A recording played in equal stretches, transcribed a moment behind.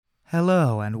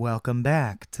Hello and welcome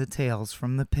back to Tales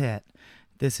from the Pit.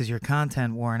 This is your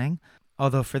content warning,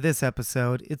 although for this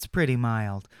episode it's pretty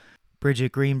mild.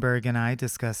 Bridget Greenberg and I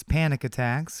discuss panic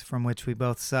attacks, from which we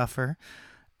both suffer.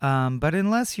 But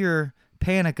unless your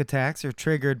panic attacks are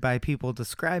triggered by people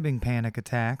describing panic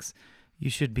attacks, you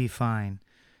should be fine.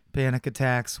 Panic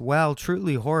attacks, while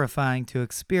truly horrifying to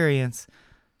experience,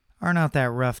 are not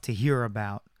that rough to hear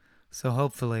about. So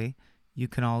hopefully you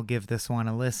can all give this one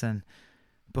a listen.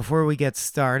 Before we get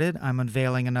started, I'm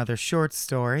unveiling another short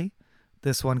story,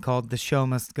 this one called The Show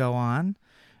Must Go On,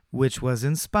 which was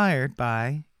inspired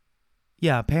by,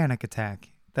 panic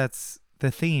attack. That's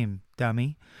the theme,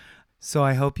 dummy. So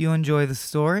I hope you enjoy the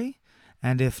story,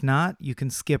 and if not, you can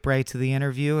skip right to the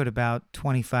interview at about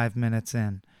 25 minutes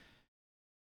in.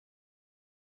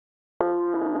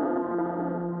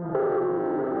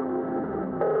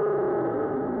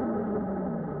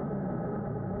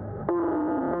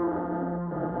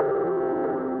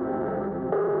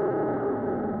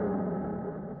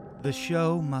 The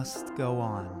show must go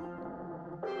on.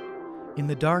 In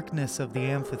the darkness of the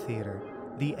amphitheater,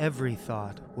 the every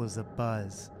thought was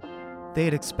abuzz. They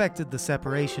had expected the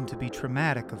separation to be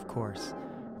traumatic, of course,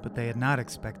 but they had not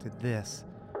expected this.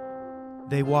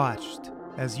 They watched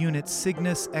as Unit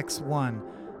Cygnus X1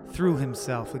 threw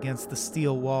himself against the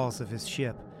steel walls of his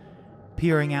ship.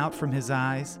 Peering out from his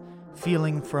eyes,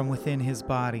 feeling from within his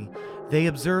body, they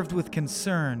observed with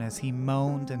concern as he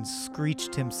moaned and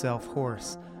screeched himself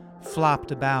hoarse,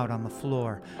 flopped about on the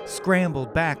floor,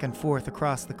 scrambled back and forth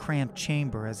across the cramped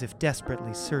chamber as if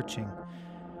desperately searching.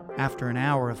 After an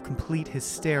hour of complete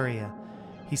hysteria,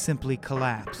 he simply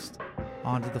collapsed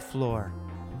onto the floor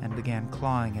and began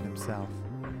clawing at himself.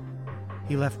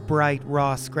 He left bright,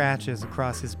 raw scratches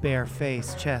across his bare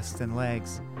face, chest, and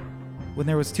legs. When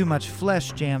there was too much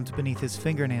flesh jammed beneath his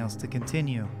fingernails to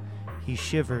continue, he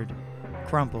shivered,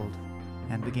 crumpled,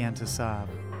 and began to sob.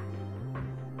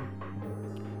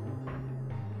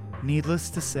 Needless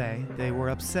to say, they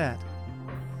were upset.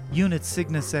 Unit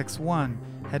Cygnus X1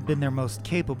 had been their most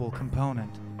capable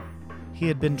component. He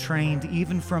had been trained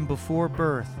even from before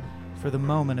birth for the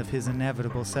moment of his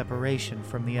inevitable separation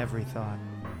from the Everythought.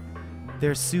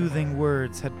 Their soothing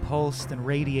words had pulsed and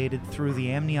radiated through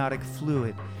the amniotic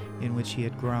fluid in which he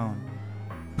had grown,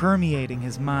 permeating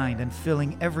his mind and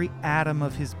filling every atom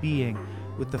of his being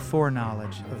with the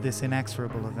foreknowledge of this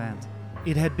inexorable event.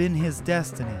 It had been his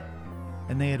destiny,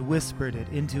 and they had whispered it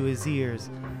into his ears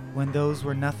when those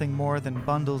were nothing more than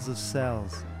bundles of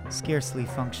cells, scarcely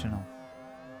functional.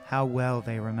 How well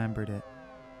they remembered it.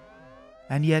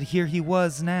 And yet here he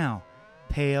was now,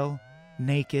 pale,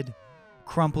 naked,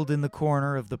 crumpled in the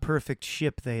corner of the perfect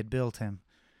ship they had built him.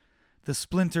 The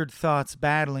splintered thoughts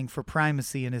battling for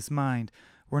primacy in his mind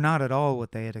were not at all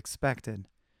what they had expected.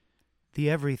 The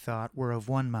Everythought were of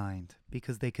one mind,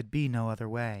 because they could be no other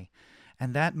way,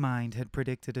 and that mind had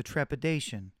predicted a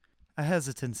trepidation, a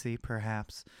hesitancy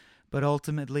perhaps, but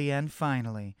ultimately and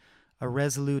finally a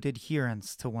resolute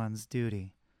adherence to one's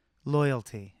duty,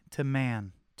 loyalty to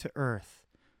man, to earth,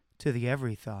 to the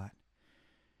Everythought.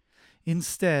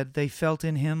 Instead, they felt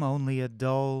in him only a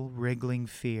dull, wriggling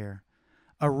fear.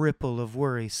 A ripple of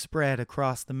worry spread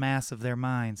across the mass of their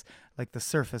minds like the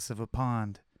surface of a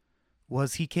pond.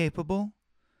 Was he capable?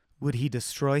 Would he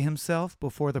destroy himself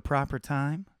before the proper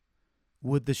time?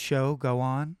 Would the show go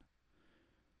on?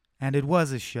 And it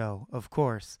was a show, of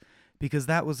course, because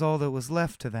that was all that was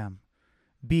left to them.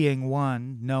 Being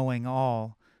one, knowing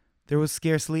all, there was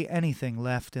scarcely anything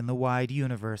left in the wide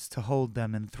universe to hold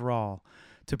them in thrall,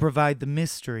 to provide the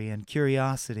mystery and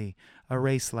curiosity a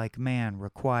race like man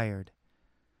required.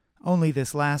 Only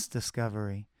this last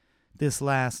discovery, this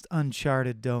last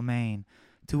uncharted domain,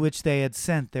 to which they had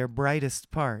sent their brightest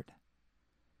part.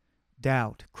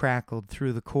 Doubt crackled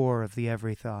through the core of the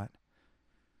Everythought.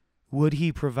 Would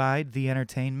he provide the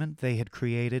entertainment they had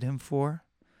created him for?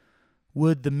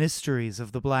 Would the mysteries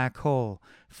of the black hole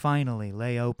finally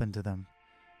lay open to them?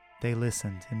 They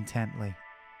listened intently.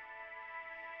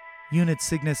 Unit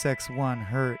Cygnus X1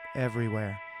 hurt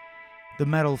everywhere. The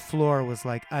metal floor was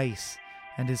like ice,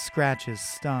 and his scratches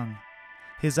stung.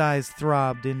 His eyes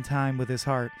throbbed in time with his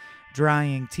heart,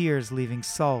 drying tears leaving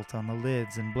salt on the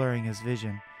lids and blurring his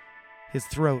vision. His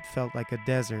throat felt like a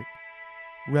desert,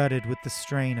 rutted with the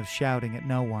strain of shouting at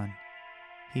no one.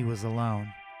 He was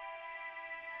alone.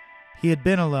 He had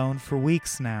been alone for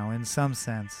weeks now, in some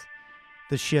sense.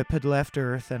 The ship had left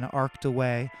Earth and arced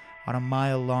away on a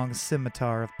mile-long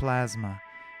scimitar of plasma.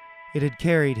 It had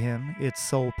carried him, its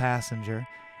sole passenger,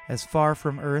 as far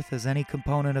from Earth as any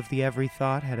component of the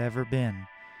Everythought had ever been.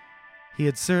 He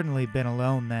had certainly been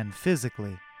alone then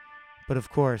physically, but of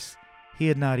course He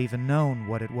had not even known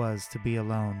what it was to be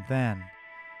alone then,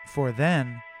 for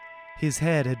then his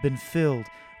head had been filled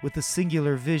with the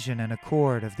singular vision and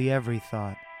accord of the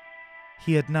every-thought.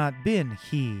 He had not been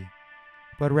he,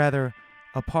 but rather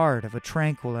a part of a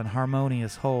tranquil and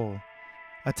harmonious whole,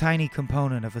 a tiny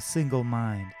component of a single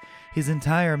mind, his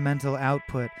entire mental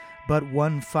output but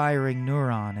one firing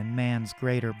neuron in man's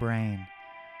greater brain.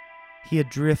 He had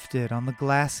drifted on the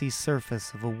glassy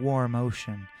surface of a warm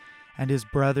ocean, and his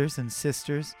brothers and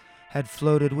sisters had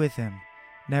floated with him,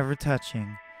 never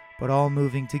touching, but all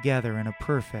moving together in a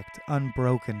perfect,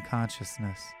 unbroken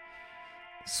consciousness.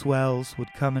 Swells would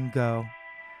come and go,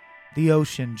 the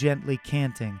ocean gently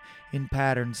canting in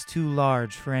patterns too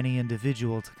large for any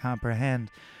individual to comprehend,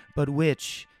 but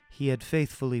which, he had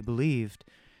faithfully believed,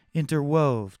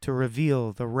 interwove to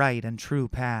reveal the right and true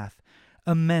path,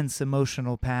 immense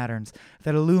emotional patterns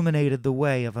that illuminated the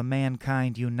way of a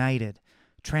mankind united,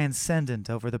 transcendent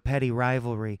over the petty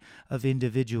rivalry of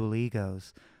individual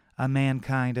egos, a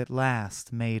mankind at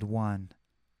last made one.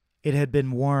 It had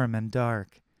been warm and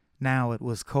dark, now it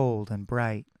was cold and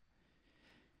bright.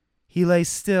 He lay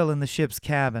still in the ship's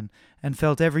cabin and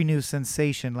felt every new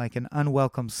sensation like an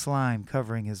unwelcome slime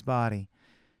covering his body.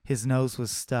 His nose was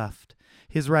stuffed.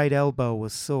 His right elbow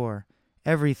was sore.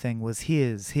 Everything was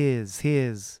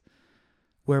his.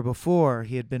 Where before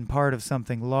he had been part of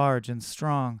something large and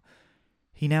strong,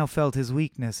 he now felt his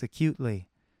weakness acutely,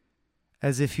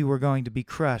 as if he were going to be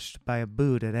crushed by a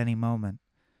boot at any moment.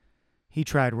 He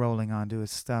tried rolling onto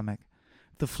his stomach.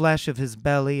 The flesh of his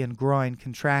belly and groin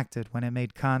contracted when it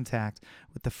made contact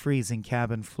with the freezing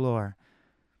cabin floor.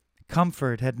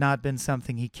 Comfort had not been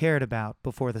something he cared about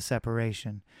before the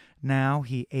separation. Now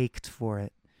he ached for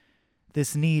it.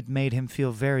 This need made him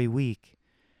feel very weak,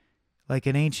 like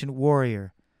an ancient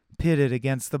warrior pitted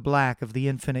against the black of the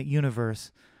infinite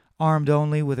universe, armed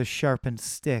only with a sharpened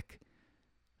stick.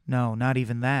 No, not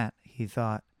even that, he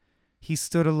thought. He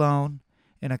stood alone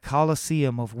in a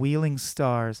coliseum of wheeling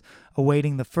stars,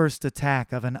 awaiting the first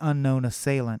attack of an unknown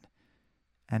assailant,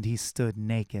 and he stood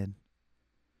naked.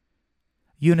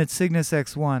 Unit Cygnus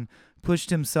X1 pushed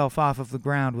himself off of the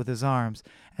ground with his arms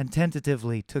and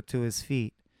tentatively took to his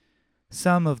feet.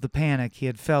 Some of the panic he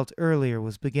had felt earlier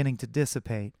was beginning to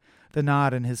dissipate. The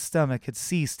knot in his stomach had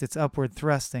ceased its upward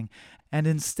thrusting and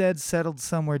instead settled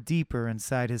somewhere deeper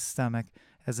inside his stomach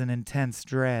as an intense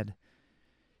dread.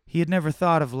 He had never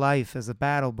thought of life as a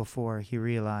battle before, he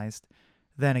realized.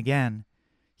 Then again,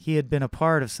 he had been a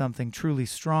part of something truly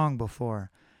strong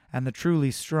before, and the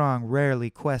truly strong rarely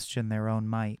question their own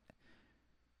might.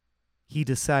 He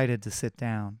decided to sit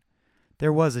down.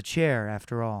 There was a chair,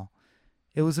 after all.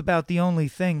 It was about the only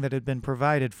thing that had been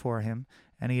provided for him,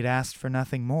 and he had asked for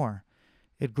nothing more.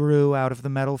 It grew out of the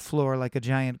metal floor like a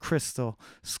giant crystal,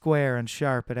 square and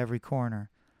sharp at every corner.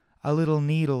 A little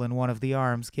needle in one of the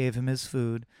arms gave him his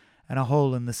food, and a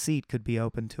hole in the seat could be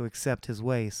opened to accept his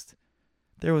waste.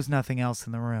 There was nothing else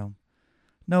in the room.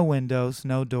 No windows,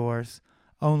 no doors,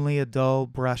 only a dull,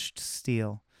 brushed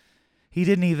steel. He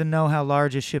didn't even know how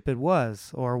large a ship it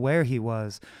was, or where he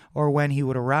was, or when he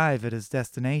would arrive at his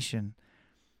destination.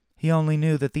 He only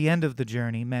knew that the end of the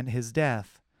journey meant his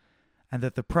death, and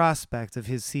that the prospect of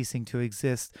his ceasing to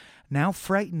exist now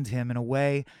frightened him in a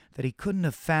way that he couldn't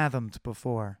have fathomed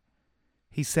before.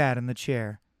 He sat in the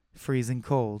chair, freezing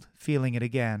cold, feeling it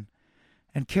again,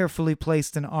 and carefully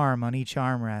placed an arm on each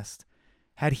armrest.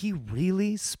 Had he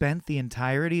really spent the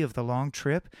entirety of the long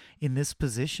trip in this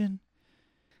position?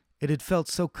 It had felt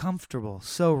so comfortable,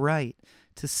 so right,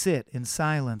 to sit in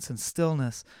silence and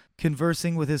stillness,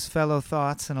 conversing with his fellow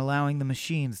thoughts and allowing the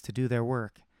machines to do their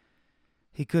work.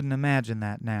 He couldn't imagine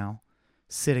that now,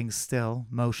 sitting still,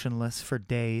 motionless for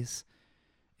days.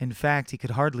 In fact, he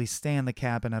could hardly stand the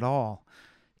cabin at all.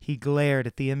 He glared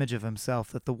at the image of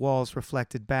himself that the walls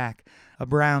reflected back, a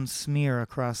brown smear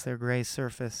across their gray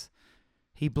surface.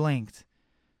 He blinked.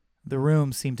 The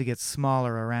room seemed to get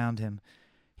smaller around him.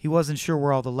 He wasn't sure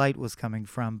where all the light was coming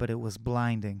from, but it was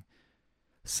blinding.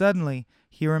 Suddenly,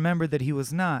 he remembered that he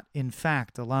was not, in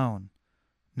fact, alone.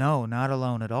 No, not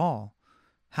alone at all.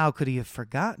 How could he have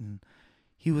forgotten?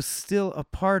 He was still a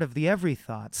part of the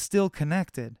every-thought, still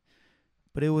connected.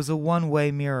 But it was a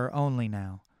one-way mirror only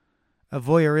now. A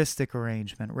voyeuristic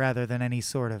arrangement rather than any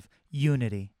sort of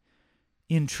unity.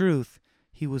 In truth,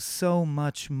 he was so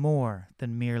much more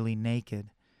than merely naked.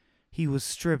 He was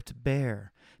stripped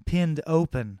bare, pinned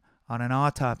open on an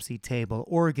autopsy table,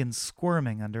 organs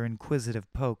squirming under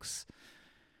inquisitive pokes.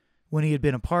 When he had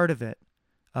been a part of it,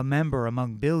 a member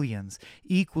among billions,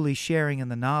 equally sharing in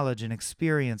the knowledge and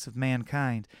experience of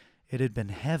mankind, it had been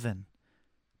heaven.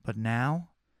 But now,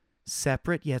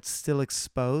 separate yet still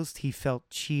exposed, he felt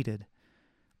cheated.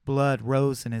 Blood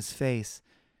rose in his face.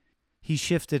 He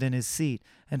shifted in his seat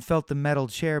and felt the metal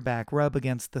chair back rub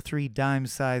against the 3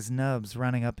 dime-sized nubs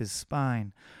running up his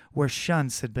spine, where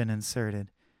shunts had been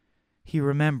inserted. He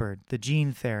remembered the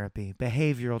gene therapy,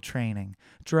 behavioral training,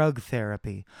 drug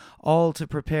therapy, all to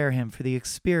prepare him for the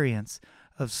experience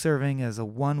of serving as a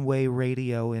one-way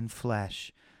radio in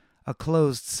flesh, a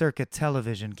closed-circuit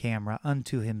television camera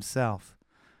unto himself.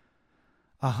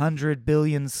 100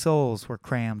 billion souls were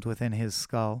crammed within his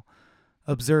skull,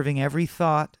 observing every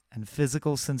thought and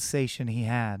physical sensation he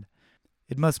had.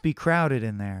 It must be crowded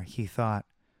in there, he thought,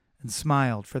 and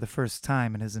smiled for the first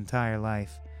time in his entire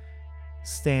life.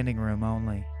 Standing room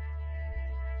only.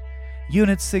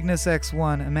 Unit Cygnus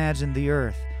X1 imagined the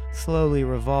Earth slowly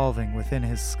revolving within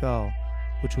his skull,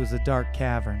 which was a dark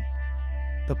cavern.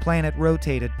 The planet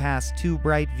rotated past 2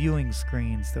 bright viewing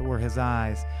screens that were his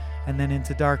eyes, and then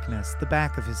into darkness, the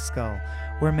back of his skull,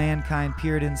 where mankind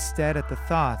peered instead at the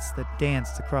thoughts that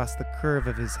danced across the curve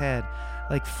of his head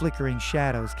like flickering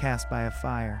shadows cast by a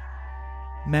fire.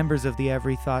 Members of the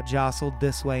Every Thought jostled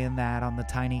this way and that on the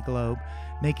tiny globe,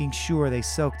 making sure they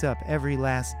soaked up every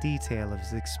last detail of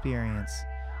his experience.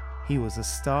 He was a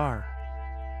star.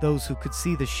 Those who could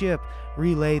see the ship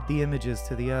relayed the images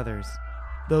to the others.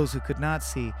 Those who could not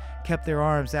see kept their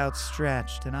arms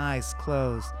outstretched and eyes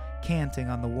closed, canting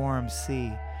on the warm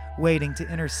sea, waiting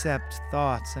to intercept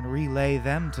thoughts and relay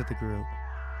them to the group.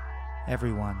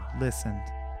 Everyone listened.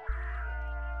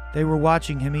 They were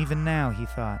watching him even now, he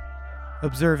thought,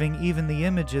 observing even the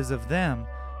images of them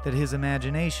that his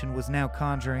imagination was now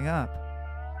conjuring up.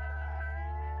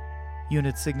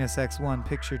 Unit Cygnus X1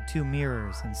 pictured 2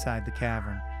 mirrors inside the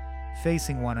cavern,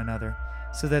 facing one another,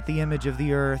 so that the image of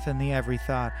the Earth and the Every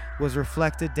Thought was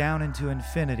reflected down into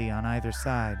infinity on either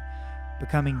side,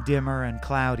 becoming dimmer and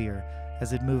cloudier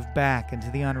as it moved back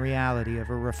into the unreality of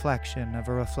a reflection of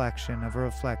a reflection of a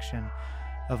reflection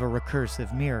of a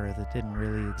recursive mirror that didn't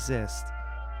really exist.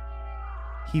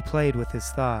 He played with his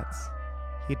thoughts.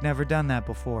 He'd never done that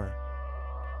before.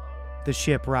 The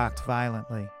ship rocked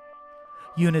violently.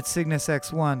 Unit Cygnus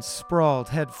X1 sprawled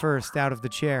headfirst out of the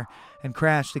chair and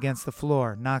crashed against the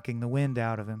floor, knocking the wind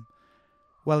out of him.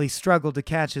 While he struggled to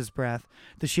catch his breath,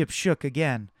 the ship shook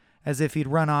again, as if he'd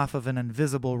run off of an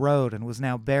invisible road and was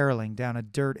now barreling down a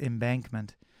dirt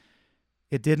embankment.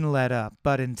 It didn't let up,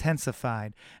 but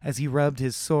intensified as he rubbed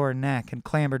his sore neck and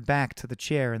clambered back to the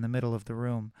chair in the middle of the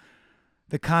room.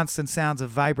 The constant sounds of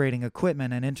vibrating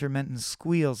equipment and intermittent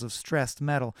squeals of stressed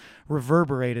metal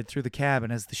reverberated through the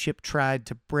cabin as the ship tried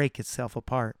to break itself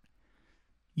apart.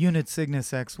 Unit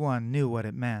Cygnus X1 knew what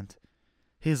it meant.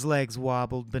 His legs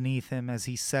wobbled beneath him as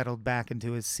he settled back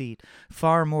into his seat,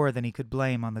 far more than he could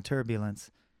blame on the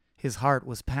turbulence. His heart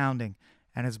was pounding,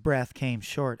 and his breath came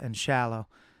short and shallow,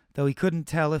 though he couldn't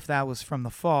tell if that was from the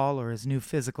fall or his new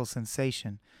physical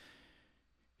sensation.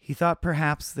 He thought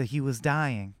perhaps that he was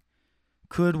dying.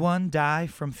 Could one die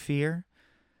from fear?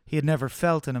 He had never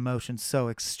felt an emotion so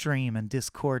extreme and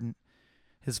discordant.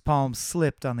 His palms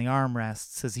slipped on the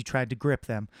armrests as he tried to grip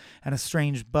them, and a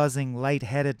strange buzzing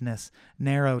lightheadedness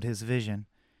narrowed his vision.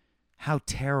 How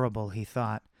terrible, he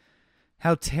thought.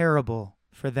 How terrible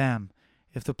for them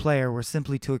if the player were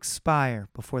simply to expire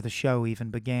before the show even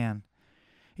began.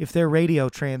 If their radio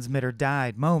transmitter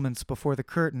died moments before the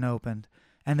curtain opened,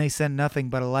 and they sent nothing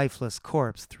but a lifeless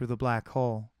corpse through the black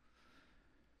hole.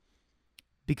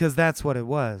 Because that's what it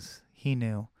was, he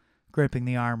knew, gripping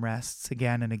the armrests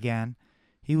again and again.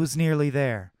 He was nearly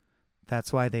there.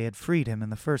 That's why they had freed him in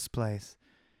the first place.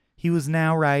 He was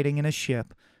now riding in a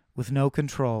ship with no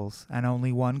controls and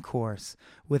only one course,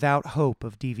 without hope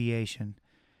of deviation.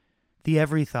 The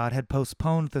Every Thought had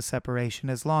postponed the separation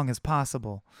as long as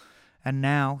possible, and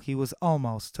now he was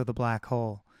almost to the black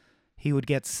hole. He would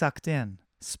get sucked in,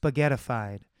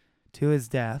 spaghettified, to his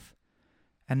death,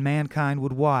 and mankind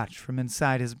would watch from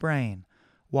inside his brain,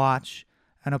 watch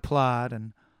and applaud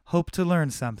and hope to learn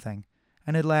something,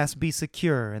 and at last be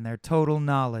secure in their total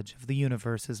knowledge of the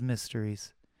universe's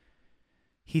mysteries.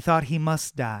 He thought he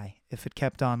must die if it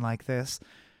kept on like this.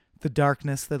 The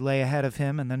darkness that lay ahead of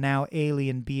him and the now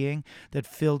alien being that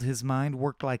filled his mind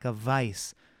worked like a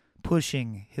vice,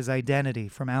 pushing his identity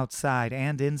from outside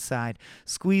and inside,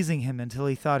 squeezing him until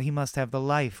he thought he must have the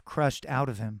life crushed out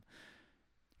of him.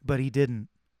 But he didn't.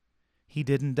 He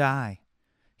didn't die.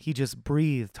 He just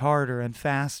breathed harder and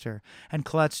faster and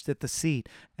clutched at the seat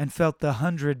and felt the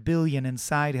 100 billion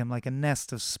inside him like a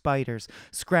nest of spiders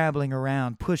scrabbling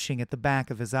around, pushing at the back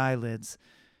of his eyelids.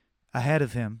 Ahead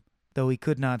of him, though he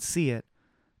could not see it,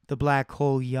 the black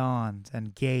hole yawned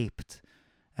and gaped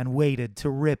and waited to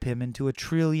rip him into a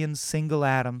trillion single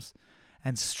atoms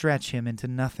and stretch him into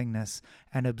nothingness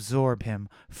and absorb him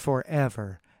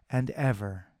forever and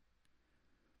ever.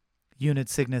 Unit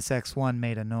Cygnus X1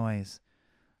 made a noise,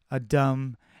 a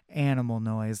dumb animal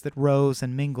noise that rose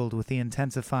and mingled with the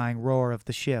intensifying roar of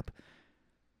the ship.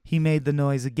 He made the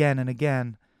noise again and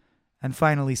again, and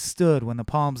finally stood when the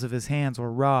palms of his hands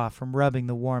were raw from rubbing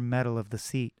the warm metal of the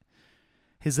seat.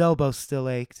 His elbows still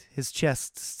ached, his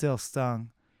chest still stung.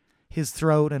 His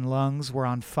throat and lungs were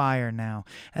on fire now,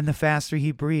 and the faster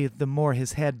he breathed, the more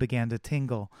his head began to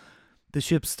tingle. The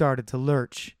ship started to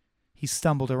lurch. He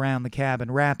stumbled around the cabin,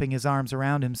 wrapping his arms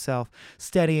around himself,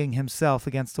 steadying himself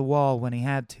against a wall when he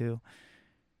had to.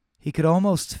 He could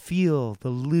almost feel the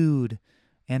lewd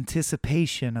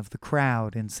anticipation of the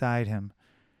crowd inside him.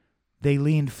 They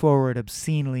leaned forward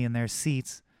obscenely in their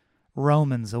seats,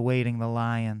 Romans awaiting the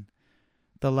lion.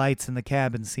 The lights in the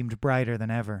cabin seemed brighter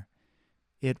than ever.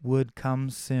 It would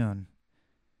come soon.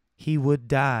 He would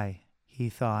die, he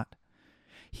thought.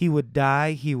 He would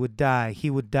die, he would die, he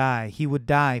would die, he would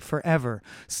die forever,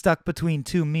 stuck between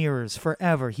two mirrors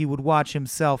forever. He would watch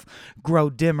himself grow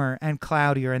dimmer and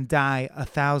cloudier and die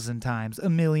 1,000 times,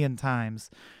 1,000,000 times.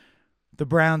 The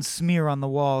brown smear on the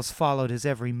walls followed his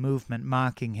every movement,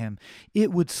 mocking him.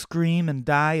 It would scream and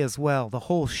die as well, the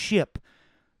whole ship.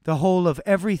 The whole of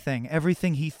everything,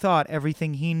 everything he thought,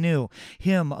 everything he knew.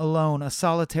 Him alone, a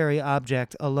solitary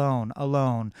object, alone,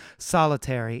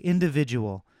 solitary,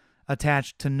 individual,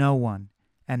 attached to no one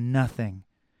and nothing.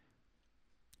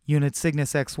 Unit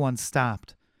Cygnus X1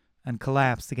 stopped and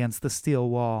collapsed against the steel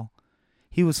wall.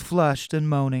 He was flushed and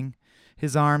moaning,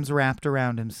 his arms wrapped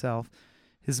around himself.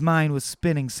 His mind was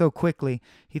spinning so quickly,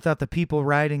 he thought the people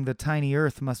riding the tiny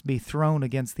earth must be thrown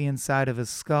against the inside of his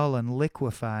skull and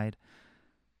liquefied.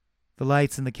 The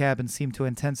lights in the cabin seemed to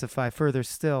intensify further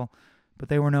still, but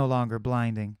they were no longer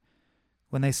blinding.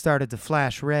 When they started to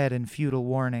flash red in futile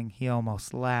warning, he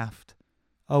almost laughed.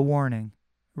 A warning,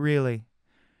 really.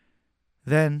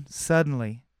 Then,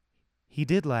 suddenly, he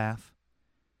did laugh.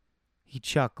 He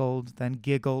chuckled, then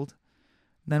giggled.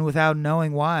 Then, without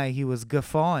knowing why, he was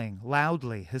guffawing,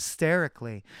 loudly,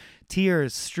 hysterically,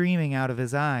 tears streaming out of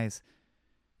his eyes.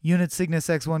 Unit Cygnus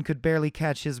X1 could barely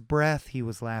catch his breath, he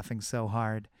was laughing so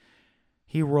hard.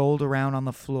 He rolled around on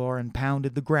the floor and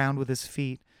pounded the ground with his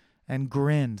feet and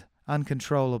grinned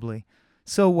uncontrollably,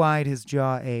 so wide his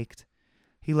jaw ached.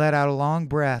 He let out a long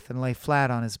breath and lay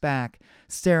flat on his back,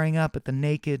 staring up at the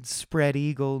naked, spread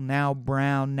eagle, now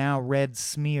brown, now red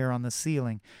smear on the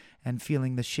ceiling, and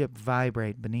feeling the ship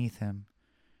vibrate beneath him.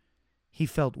 He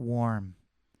felt warm.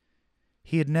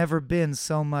 He had never been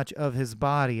so much of his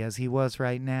body as he was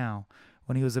right now,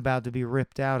 when he was about to be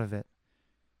ripped out of it.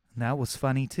 And that was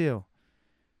funny, too.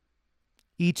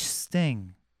 Each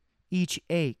sting, each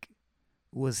ache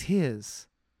was his.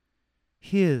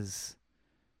 His.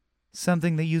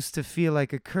 Something that used to feel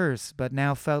like a curse, but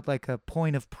now felt like a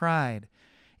point of pride.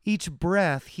 Each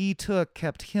breath he took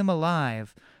kept him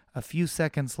alive a few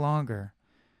seconds longer.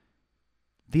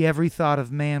 The every thought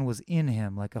of man was in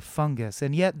him like a fungus,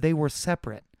 and yet they were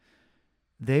separate.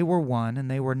 They were one, and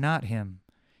they were not him.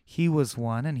 He was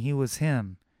one, and he was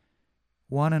him.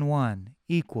 One and one,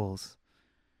 equals.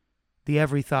 The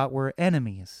every thought were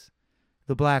enemies.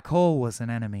 The black hole was an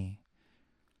enemy.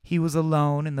 He was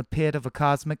alone in the pit of a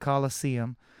cosmic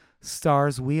coliseum,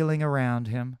 stars wheeling around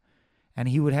him, and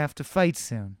he would have to fight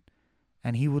soon,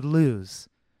 and he would lose,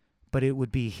 but it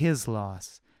would be his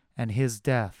loss and his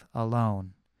death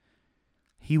alone.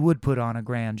 He would put on a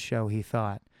grand show, he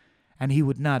thought, and he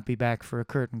would not be back for a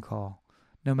curtain call,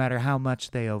 no matter how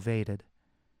much they ovaded.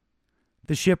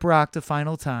 The ship rocked a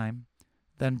final time,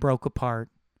 then broke apart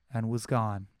and was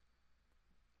gone.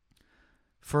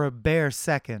 For a bare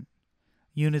second,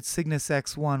 Unit Cygnus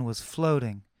X1 was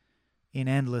floating in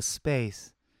endless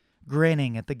space,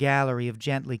 grinning at the gallery of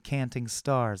gently canting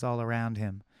stars all around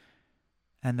him.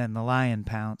 And then the lion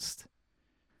pounced.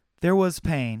 There was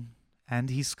pain, and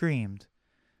he screamed,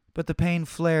 but the pain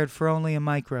flared for only a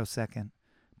microsecond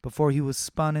before he was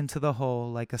spun into the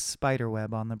hole like a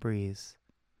spiderweb on the breeze.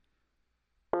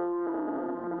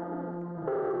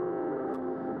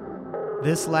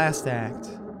 This last act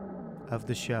of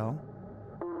the show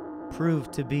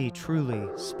proved to be truly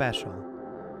special.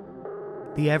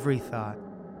 The every thought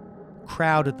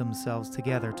crowded themselves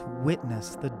together to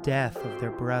witness the death of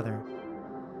their brother.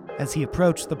 As he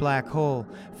approached the black hole,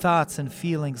 thoughts and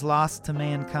feelings lost to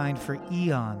mankind for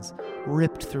eons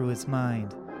ripped through his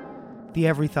mind. The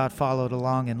every thought followed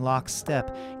along in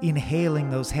lockstep, inhaling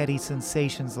those heady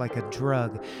sensations like a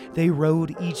drug. They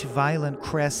rode each violent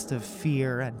crest of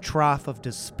fear and trough of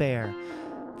despair.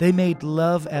 They made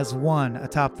love as one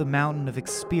atop the mountain of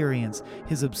experience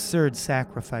his absurd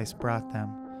sacrifice brought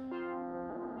them.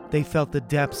 They felt the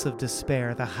depths of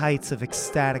despair, the heights of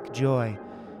ecstatic joy.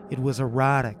 It was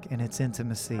erotic in its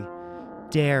intimacy,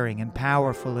 daring and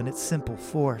powerful in its simple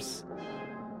force.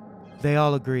 They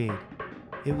all agreed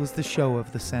it was the show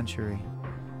of the century.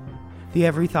 The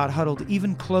Everythought huddled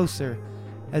even closer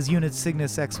as Unit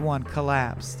Cygnus X1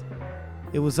 collapsed.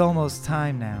 It was almost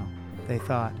time now, they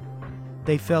thought.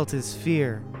 They felt his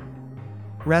fear,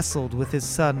 wrestled with his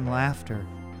sudden laughter.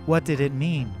 What did it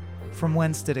mean? From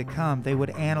whence did it come? They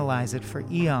would analyze it for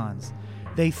eons.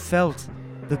 They felt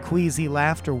the queasy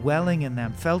laughter welling in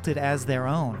them, felt it as their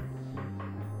own.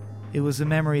 It was a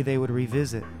memory they would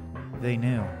revisit, they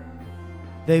knew.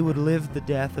 They would live the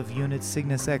death of Unit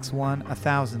Cygnus X1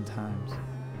 1,000 times,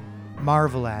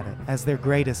 marvel at it as their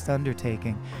greatest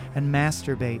undertaking, and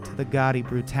masturbate to the gaudy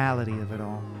brutality of it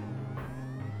all.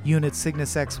 Unit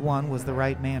Cygnus X1 was the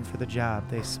right man for the job,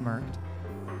 they smirked.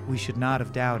 We should not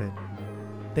have doubted.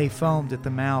 They foamed at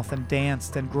the mouth and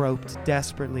danced and groped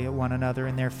desperately at one another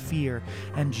in their fear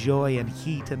and joy and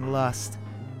heat and lust.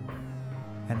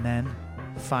 And then,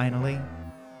 finally,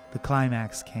 the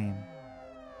climax came.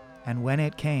 And when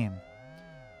it came,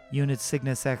 Unit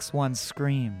Cygnus X1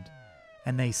 screamed,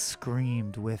 and they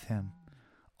screamed with him.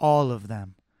 All of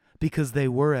them, because they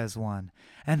were as one,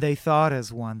 and they thought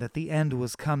as one that the end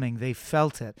was coming. They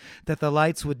felt it, that the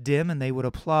lights would dim and they would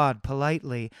applaud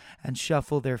politely and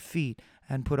shuffle their feet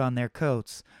and put on their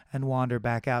coats and wander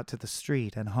back out to the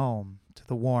street and home to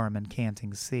the warm and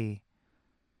canting sea.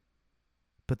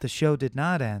 But the show did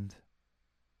not end.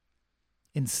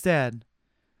 Instead,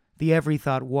 the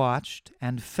Everythought watched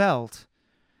and felt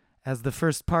as the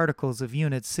first particles of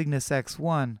Unit Cygnus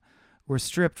X1 were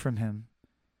stripped from him.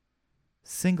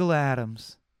 Single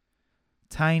atoms,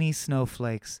 tiny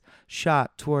snowflakes,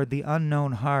 shot toward the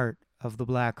unknown heart of the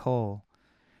black hole.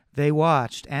 They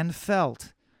watched and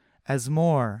felt as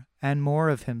more and more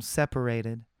of him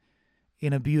separated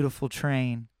in a beautiful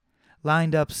train,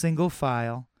 lined up single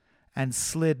file, and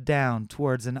slid down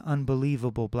towards an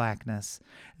unbelievable blackness.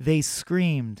 They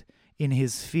screamed in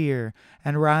his fear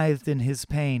and writhed in his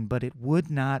pain, but it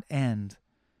would not end.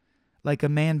 Like a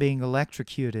man being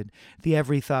electrocuted, the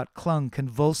Everythought clung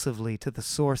convulsively to the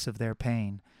source of their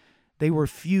pain. They were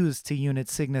fused to Unit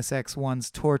Cygnus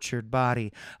X1's tortured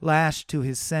body, lashed to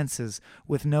his senses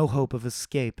with no hope of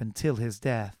escape until his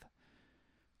death.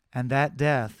 And that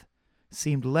death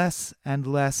seemed less and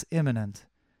less imminent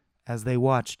as they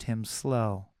watched him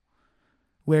slow.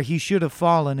 Where he should have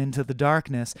fallen into the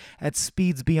darkness at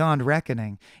speeds beyond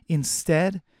reckoning,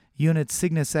 instead, Unit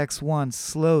Cygnus X1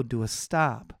 slowed to a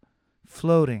stop,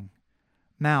 floating,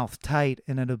 mouth tight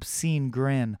in an obscene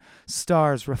grin,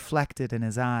 stars reflected in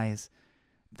his eyes.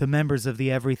 The members of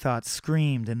the Everythought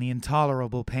screamed in the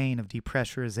intolerable pain of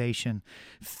depressurization,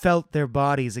 felt their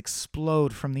bodies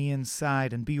explode from the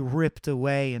inside and be ripped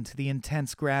away into the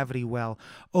intense gravity well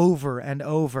over and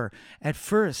over. At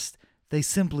first, they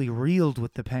simply reeled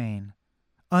with the pain,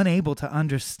 unable to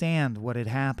understand what had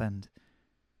happened.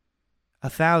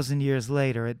 1,000 years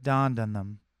later, it dawned on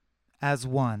them, as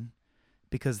one,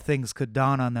 because things could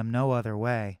dawn on them no other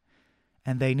way,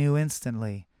 and they knew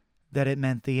instantly that it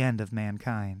meant the end of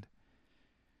mankind.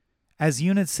 As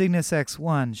Unit Cygnus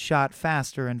X1 shot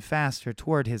faster and faster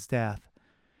toward his death,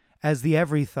 as the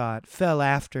Everythought fell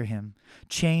after him,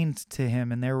 chained to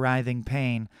him in their writhing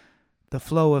pain, the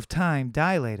flow of time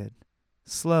dilated,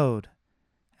 slowed,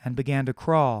 and began to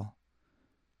crawl.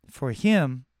 For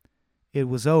him, it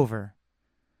was over.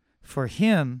 For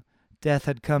him, death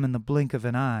had come in the blink of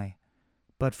an eye.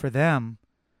 But for them,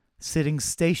 sitting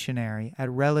stationary at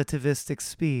relativistic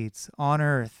speeds on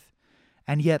Earth,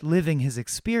 and yet living his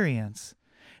experience,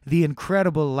 the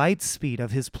incredible light speed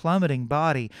of his plummeting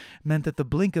body meant that the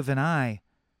blink of an eye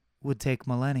would take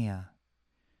millennia.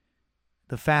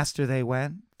 The faster they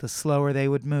went, the slower they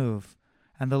would move,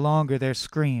 and the longer their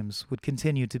screams would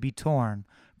continue to be torn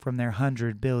from their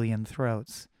 100 billion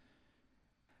throats.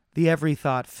 The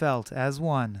Everythought felt, as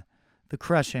one, the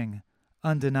crushing,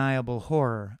 undeniable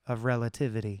horror of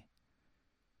relativity.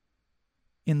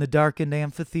 In the darkened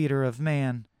amphitheater of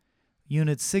man,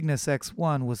 Unit Cygnus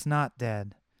X1 was not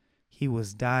dead. He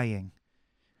was dying.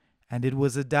 And it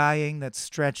was a dying that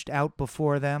stretched out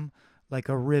before them like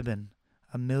a ribbon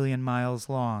 1,000,000 miles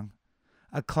long,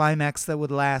 a climax that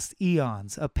would last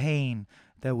eons, a pain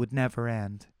that would never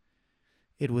end.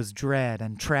 It was dread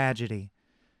and tragedy,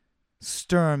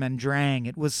 Sturm and Drang.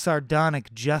 It was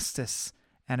sardonic justice,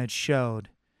 and it showed.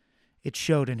 It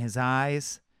showed in his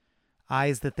eyes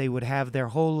that they would have their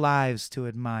whole lives to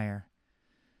admire.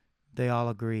 They all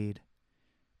agreed.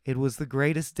 It was the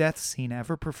greatest death scene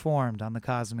ever performed on the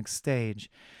cosmic stage,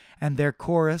 and their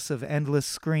chorus of endless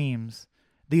screams,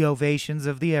 the ovations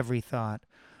of the Everythought,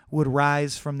 would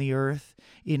rise from the earth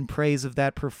in praise of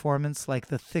that performance like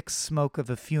the thick smoke of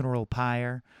a funeral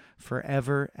pyre,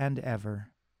 forever and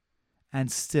ever.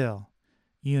 And still,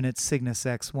 Unit Cygnus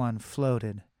X1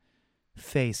 floated,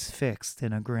 face fixed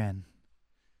in a grin.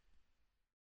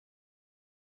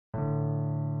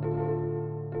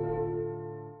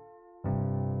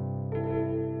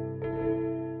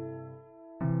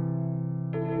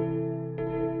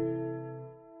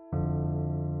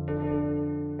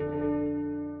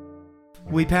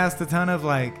 We passed a ton of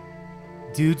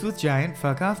dudes with giant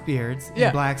fuck off beards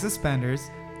and black suspenders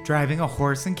driving a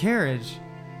horse and carriage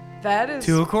That is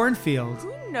to a cornfield.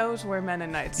 Who knows where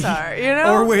Mennonites are, you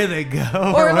know? Or where they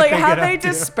go. Or what how get they up to.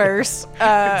 disperse.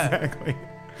 Exactly.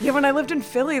 Yeah, when I lived in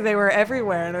Philly, they were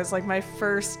everywhere, and it was my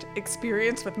first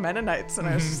experience with Mennonites, and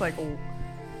I was just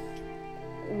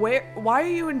why are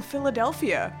you in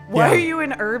Philadelphia? Why are you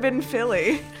in urban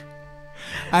Philly?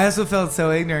 I also felt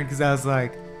so ignorant because I was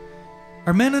like,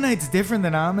 are Mennonites different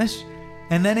than Amish?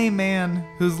 And then a man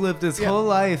who's lived his whole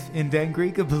life in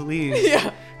Dangriga,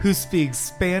 Belize, who speaks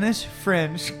Spanish,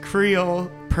 French,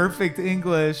 Creole, perfect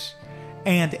English,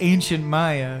 and ancient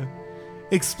Maya,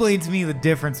 explained to me the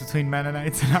difference between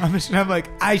Mennonites and Amish. And I'm like,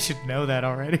 I should know that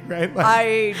already, right?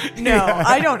 I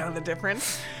don't know the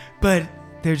difference. But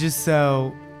they're just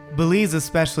so... Belize,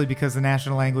 especially because the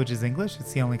national language is English.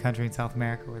 It's the only country in South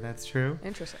America where that's true.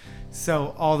 Interesting.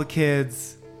 So all the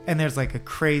kids... And there's a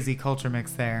crazy culture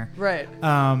mix there. Right.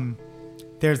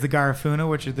 There's the Garifuna,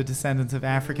 which are the descendants of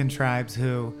African tribes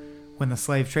who, when the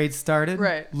slave trade started,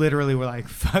 literally were like,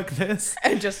 fuck this.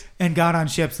 And got on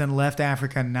ships and left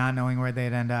Africa not knowing where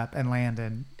they'd end up and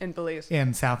landed in Belize.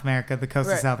 In South America, the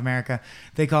coast of South America.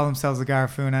 They call themselves the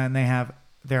Garifuna, and they have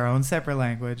their own separate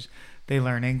language. They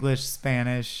learn English,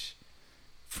 Spanish,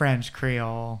 French,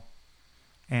 Creole,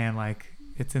 and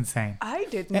it's insane. I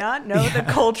did not know the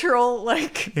cultural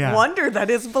wonder that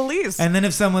is Belize. And then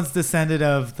if someone's descended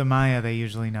of the Maya, they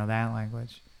usually know that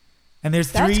language. And there's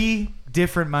 3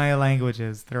 different Maya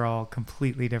languages that are all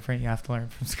completely different. You have to learn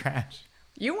from scratch.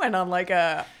 You went on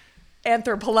a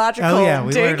anthropological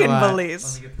dig in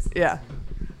Belize. Yeah.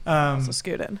 So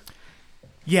scoot in.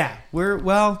 Yeah,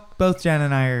 both Jen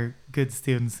and I are good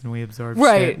students and we absorb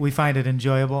shit. We find it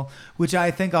enjoyable, which I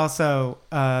think also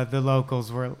the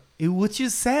locals were... Which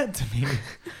is sad to me.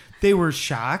 They were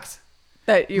shocked.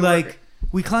 That you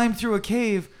we climbed through a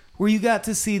cave where you got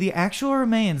to see the actual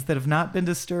remains that have not been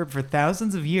disturbed for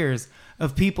thousands of years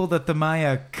of people that the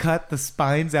Maya cut the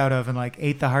spines out of and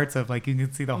ate the hearts of. You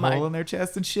can see the hole in their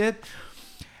chest and shit.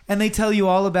 And they tell you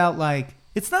all about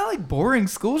it's not boring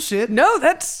school shit. No,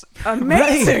 that's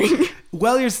amazing. Right.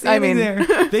 While you're standing there,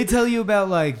 they tell you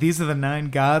about these are the 9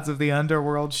 gods of the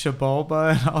underworld,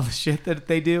 Shabolba, and all the shit that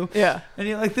they do. Yeah. And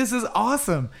you're like, this is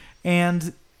awesome.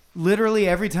 And literally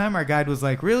every time our guide was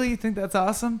like, really? You think that's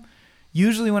awesome?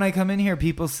 Usually when I come in here,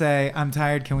 people say, I'm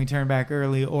tired. Can we turn back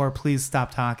early? Or please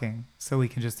stop talking so we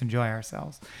can just enjoy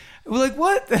ourselves. We're like,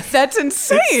 what? That's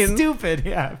insane. It's stupid.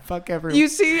 Yeah. Fuck everyone. You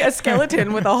see a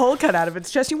skeleton with a hole cut out of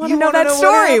its chest. You want to know that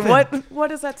story.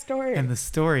 What is that story? And the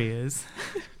story is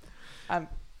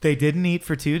they didn't eat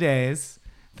for 2 days.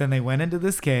 Then they went into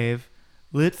this cave,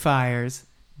 lit fires,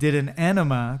 did an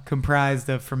enema comprised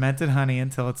of fermented honey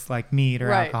until it's meat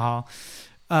or alcohol,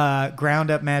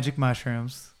 ground up magic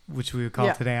mushrooms, which we would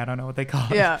call today. I don't know what they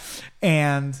call it. Yeah.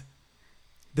 And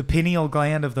the pineal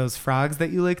gland of those frogs that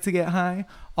you lick to get high,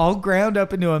 all ground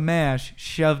up into a mash,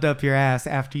 shoved up your ass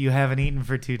after you haven't eaten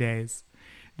for 2 days.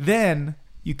 Then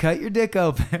you cut your dick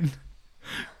open,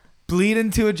 bleed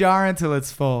into a jar until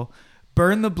it's full,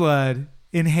 burn the blood,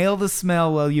 inhale the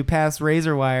smell while you pass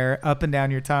razor wire up and down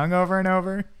your tongue over and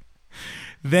over.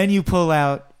 Then you pull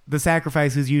out the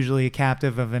sacrifice, who's usually a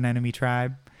captive of an enemy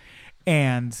tribe,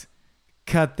 and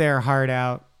cut their heart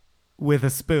out with a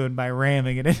spoon by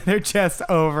ramming it into their chest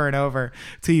over and over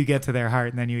till you get to their heart,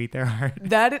 and then you eat their heart.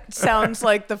 That sounds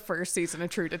like the first season of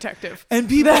True Detective. And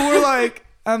people were like,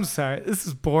 I'm sorry, this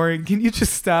is boring. Can you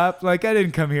just stop? I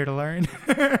didn't come here to learn.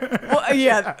 Well,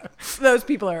 yeah, those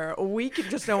people are weak and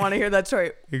just don't want to hear that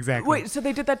story. Exactly. Wait, so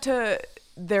they did that to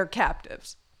their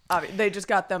captives? They just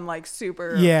got them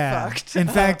super fucked. In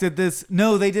fact,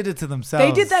 no, they did it to themselves.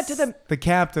 They did that to them. The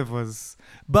captive was,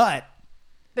 but...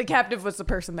 The captive was the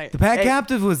person they... The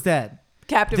captive was dead.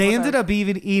 They ended up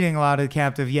even eating a lot of the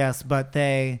captive, yes, but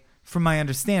they, from my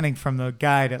understanding, from the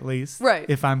guide at least,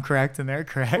 if I'm correct and they're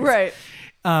correct, right?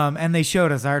 And they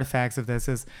showed us artifacts of this.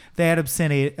 Is they had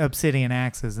obsidian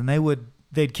axes, and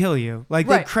they'd kill you,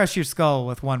 they'd crush your skull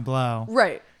with one blow,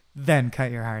 right? then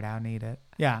cut your heart out and eat it.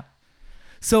 Yeah.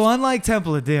 So unlike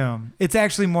Temple of Doom, it's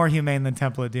actually more humane than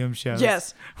Temple of Doom shows.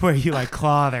 Yes. Where you like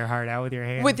claw their heart out with your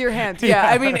hands. With your hands, yeah.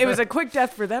 I mean, it was a quick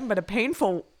death for them, but a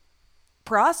painful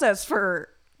process for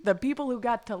the people who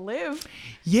got to live.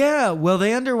 Yeah. Well,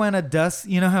 they underwent a dust.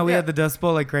 You know how we had the Dust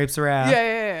Bowl like Grapes of Wrath?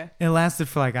 Yeah. It lasted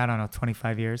for like, I don't know,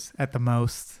 25 years at the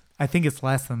most. I think it's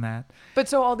less than that. But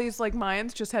so all these like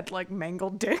Mayans just had like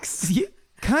mangled dicks? Yeah.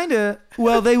 Kind of.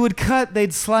 Well,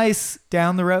 they'd slice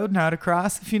down the road, not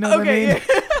across, if you know what I mean.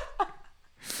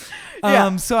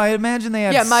 Yeah. So I imagine they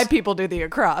had... Yeah, my people do the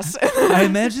across. I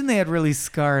imagine they had really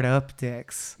scarred up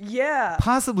dicks. Yeah.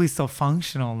 Possibly still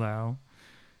functional, though.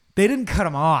 They didn't cut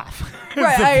them off.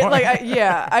 Right.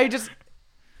 I just...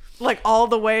 Like all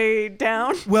the way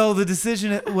down? Well,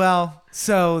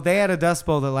 so they had a Dust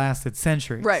Bowl that lasted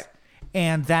centuries. Right.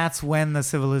 And that's when the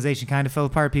civilization kind of fell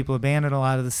apart. People abandoned a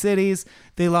lot of the cities.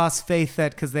 They lost faith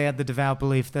because they had the devout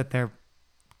belief that their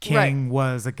king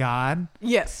was a god.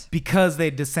 Yes. Because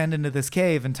they'd descend into this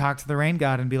cave and talk to the rain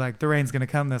god and be like, the rain's going to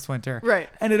come this winter. Right.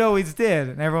 And it always did.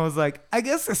 And everyone was like, I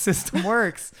guess the system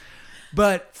works.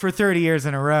 But for 30 years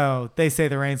in a row, they say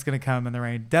the rain's going to come and the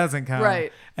rain doesn't come.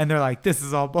 Right. And they're like, this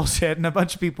is all bullshit. And a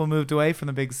bunch of people moved away from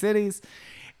the big cities.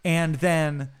 And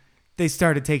then they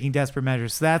started taking desperate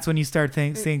measures. So that's when you start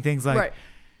seeing things like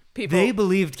they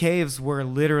believed caves were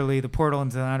literally the portal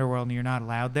into the underworld and you're not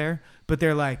allowed there. But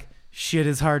they're like, shit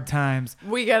is hard times.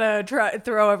 We got to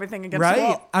throw everything against the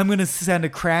wall. I'm going to send a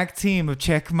crack team of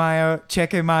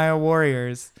Cheque-Maya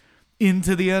warriors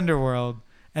into the underworld.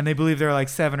 And they believe there are like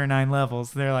 7 or 9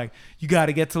 levels. They're like, you got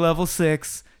to get to level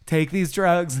 6, take these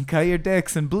drugs and cut your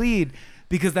dicks and bleed.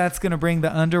 Because that's going to bring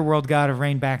the underworld god of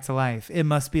rain back to life. It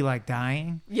must be like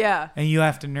dying. Yeah. And you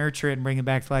have to nurture it and bring it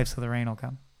back to life so the rain will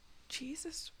come.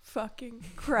 Jesus fucking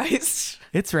Christ.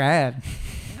 It's rad.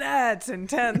 That's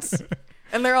intense.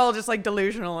 And they're all just like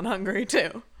delusional and hungry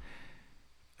too.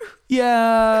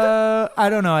 Yeah. I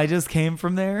don't know. I just came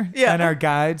from there. Yeah. And our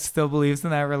guide still believes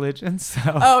in that religion.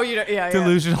 So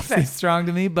delusional seems strong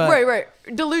to me. But Right.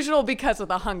 Delusional because of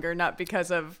the hunger, not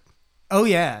because of... Oh,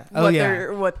 yeah.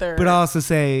 What they're... But I'll also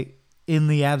say, in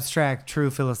the abstract, true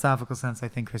philosophical sense, I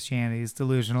think Christianity is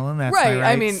delusional, and that's right.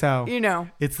 I mean, so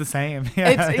it's the same.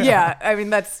 I mean,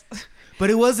 that's... But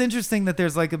it was interesting that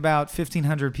there's like about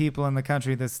 1,500 people in the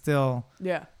country that still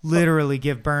literally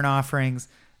give burnt offerings,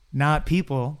 not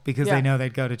people, because they know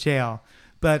they'd go to jail,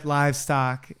 but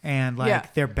livestock and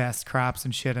their best crops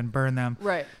and shit and burn them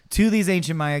to these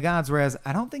ancient Maya gods, whereas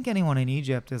I don't think anyone in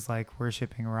Egypt is like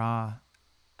worshiping Ra.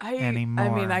 Anymore. I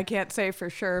mean, I can't say for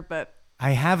sure, but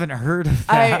I haven't heard of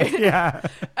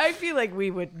that. I feel like we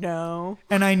would know.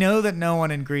 And I know that no one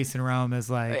in Greece and Rome is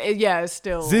like,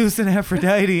 still Zeus and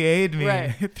Aphrodite aid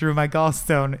me through my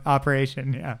gallstone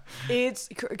operation. Yeah. It's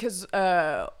because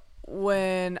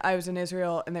when I was in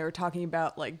Israel and they were talking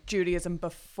about like Judaism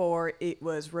before it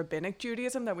was rabbinic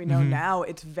Judaism that we know now,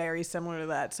 it's very similar to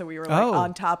that. So we were like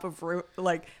on top of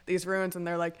like these ruins, and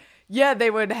they're like, yeah,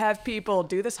 they would have people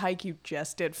do this hike you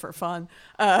just did for fun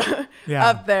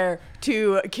up there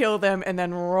to kill them and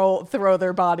then throw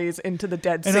their bodies into the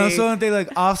Dead Sea. And also, aren't they like,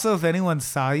 also, if anyone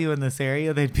saw you in this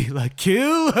area, they'd be like,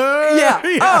 kill her. Yeah.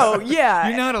 Oh, yeah.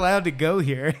 You're not allowed to go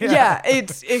here. Yeah,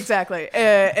 it's exactly.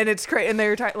 And it's crazy. And they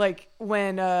were talking, like,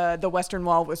 when the Western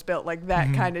Wall was built, like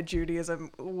that kind of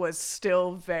Judaism was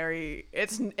still very,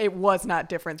 it was not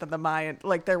different than the Mayan.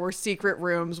 Like there were secret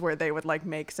rooms where they would like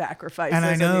make sacrifices. And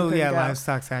I know,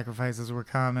 livestock sacrifices were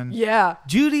common. Yeah.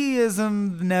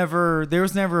 Judaism there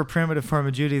was never a primitive form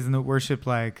of Judaism that worshiped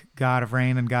like God of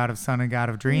rain and God of sun and God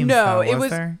of dreams. No, it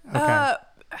was there? Okay.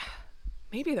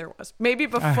 Maybe there was. Maybe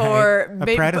before...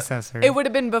 A predecessor. It would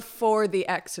have been before the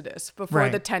Exodus, before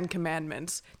the 10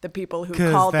 Commandments, the people who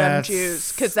called them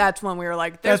Jews. Because that's when we were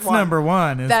like, there's one. That's number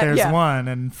one, there's one,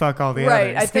 and fuck all the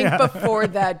others. Right. I think before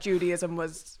that, Judaism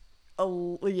was,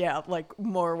 like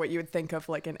more what you would think of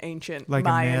like an ancient like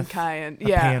Mayan a myth, kind. A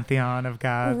pantheon of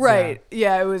gods. Right.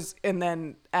 Yeah, it was... And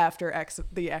then after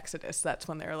the Exodus, that's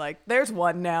when they were like, there's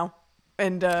one now.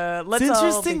 And let's. It's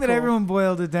interesting that everyone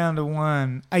boiled it down to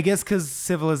one. I guess because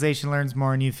civilization learns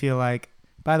more, and you feel like.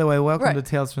 By the way, welcome to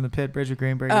Tales from the Pit. Bridget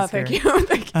Greenberg is here.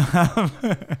 Thank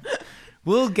you.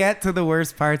 We'll get to the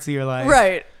worst parts of your life,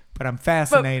 right? But I'm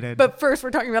fascinated. But first,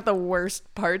 we're talking about the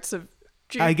worst parts of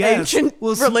ancient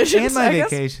religions. And my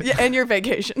vacation. Yeah, and your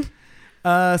vacation.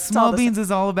 Small Beans is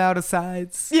all about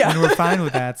asides. Yeah. And we're fine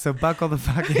with that. So buckle the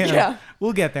fuck in. Yeah.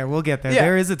 We'll get there. Yeah.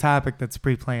 There is a topic that's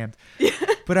pre-planned. Yeah.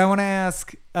 But I want to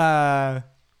ask,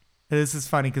 this is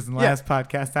funny because in the last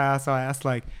podcast, I also asked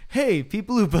like, hey,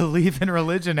 people who believe in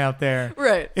religion out there,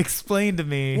 right? Explain to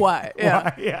me why.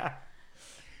 Yeah.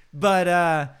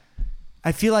 But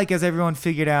I feel like as everyone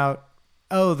figured out,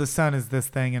 oh, the sun is this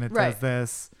thing and it does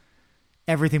this,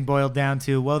 everything boiled down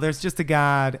to, well, there's just a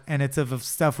God and it's of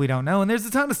stuff we don't know. And there's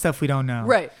a ton of stuff we don't know.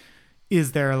 Right.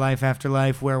 Is there a life after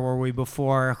life? Where were we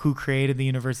before? Who created the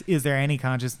universe? Is there any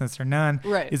consciousness or none?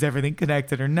 Right. Is everything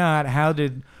connected or not?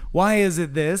 Why is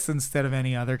it this instead of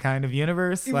any other kind of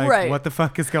universe? Like, what the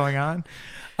fuck is going on?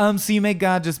 So you make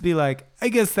God just be like, I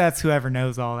guess that's whoever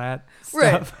knows all that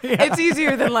stuff. Right. Yeah. It's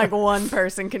easier than like one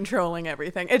person controlling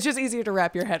everything. It's just easier to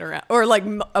wrap your head around, or like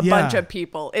a bunch of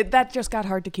people. That just got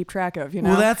hard to keep track of, you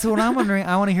know? Well, that's what I'm wondering.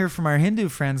 I want to hear from our Hindu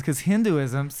friends, because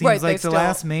Hinduism seems like the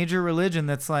last major religion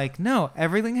that's like, no,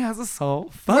 everything has a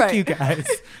soul. Fuck you guys.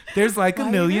 There's like a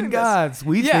million gods.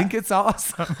 We think it's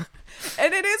awesome.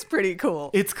 And it is pretty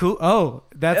cool. It's cool. Oh,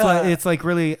 that's why it's like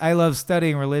really, I love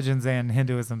studying religions, and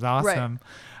Hinduism's awesome.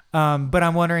 But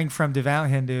I'm wondering from devout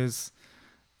Hindus,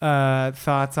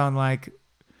 thoughts on like,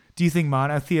 do you think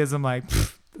monotheism, like,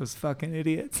 those fucking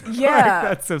idiots? Yeah. Like,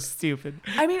 that's so stupid.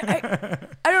 I mean,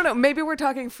 I don't know. Maybe we're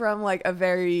talking from like a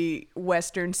very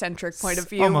Western centric point of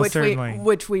view,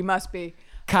 which we must be.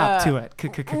 Cop to it.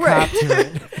 Cop to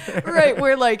it. Right.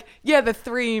 We're like, the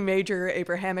three major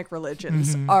Abrahamic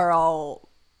religions are all,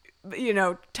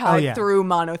 tied through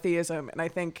monotheism. And I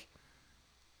think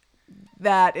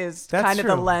that is kind of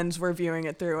the lens we're viewing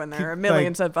it through. And there are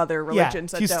millions of other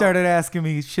religions that don't. If you started asking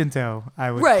me Shinto,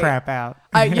 I would crap out.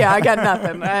 I got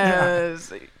nothing.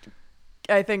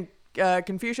 I think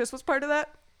Confucius was part of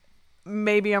that.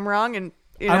 Maybe I'm wrong. And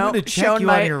I'm going to check you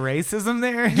on your racism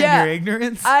there and your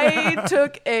ignorance. I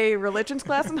took a religions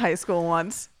class in high school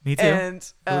once. Me too. And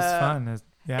it was fun.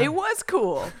 It was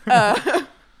cool.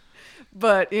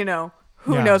 But,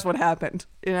 who knows what happened?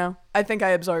 I think I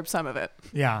absorbed some of it.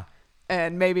 Yeah.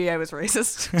 And maybe I was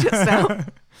racist just now.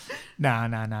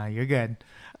 No, you're good.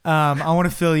 I want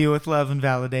to fill you with love and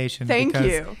validation. Thank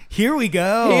you. Here we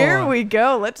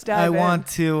go. Let's dive in. I want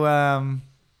to...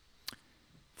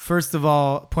 first of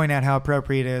all, point out how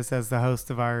appropriate it is as the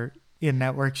host of our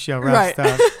in-network show, Rough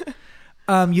Stuff.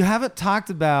 You haven't talked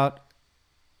about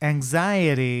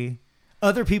anxiety.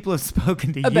 Other people have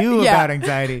spoken to you about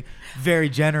anxiety very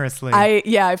generously.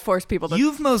 I force people to.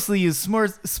 You've mostly used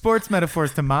sports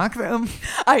metaphors to mock them.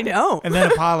 I know. And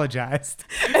then apologized.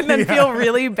 And then feel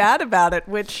really bad about it,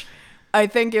 which I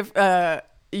think if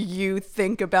you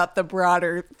think about the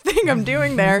broader thing I'm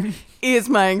doing there, is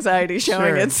my anxiety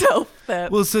showing itself.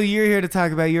 Well, so you're here to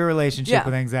talk about your relationship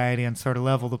with anxiety and sort of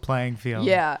level the playing field.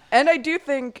 Yeah, and I do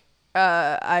think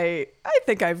I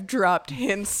think I've dropped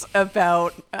hints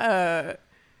about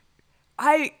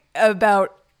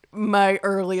about my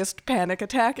earliest panic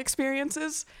attack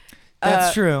experiences.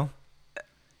 That's true.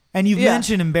 And you've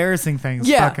mentioned embarrassing things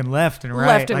fucking left and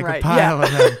right, a pile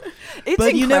of them.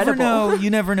 But incredible. You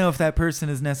never know if that person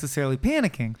is necessarily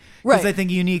panicking. Because I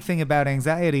think a unique thing about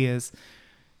anxiety is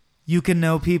you can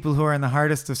know people who are in the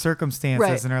hardest of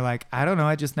circumstances and are like, I don't know,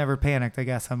 I just never panicked. I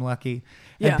guess I'm lucky.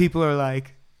 And people are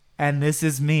like, and this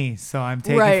is me, so I'm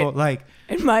taking full, like.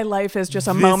 And my life is just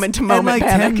a moment-to-moment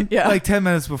panic. 10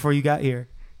 minutes before you got here.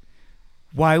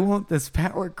 Why won't this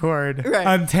power cord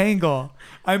untangle?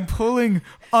 I'm pulling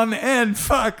on the end.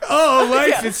 Fuck. Oh,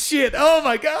 life is shit. Oh,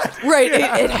 my God. Right.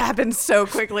 Yeah. It happens so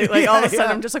quickly. Like, all of a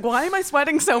sudden, I'm just like, why am I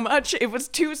sweating so much? It was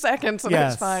 2 seconds and I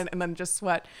was fine. And then just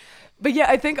sweat. But yeah,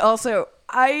 I think also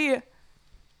it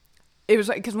was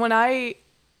like, because when I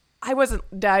wasn't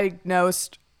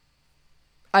diagnosed,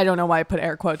 I don't know why I put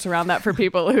air quotes around that for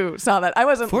people who saw that. I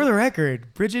wasn't. For the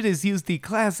record, Bridget has used the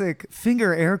classic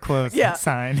finger air quotes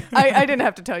sign. I didn't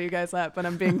have to tell you guys that, but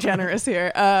I'm being generous here.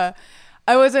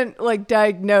 I wasn't like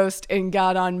diagnosed and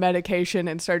got on medication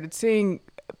and started seeing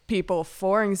people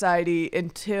for anxiety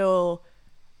until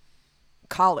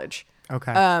college.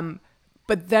 Okay.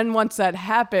 But then once that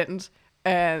happened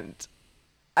and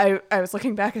I was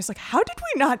looking back, I was like, how did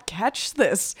we not catch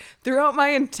this? Throughout my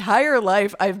entire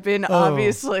life, I've been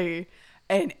obviously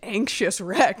an anxious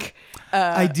wreck.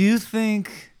 I do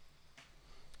think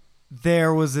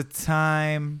there was a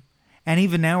time, and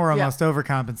even now we're almost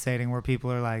overcompensating, where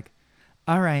people are like,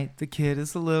 all right, the kid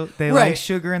is they like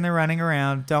sugar and they're running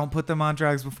around. Don't put them on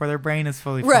drugs before their brain is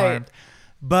fully formed.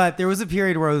 But there was a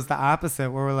period where it was the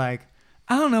opposite, where we're like,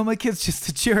 I don't know, my kid's just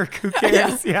a jerk. Who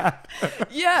cares? Yeah.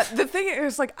 The thing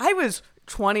is, like, I was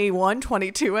 21,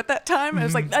 22 at that time. It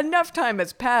was like enough time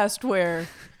has passed where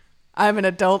I'm an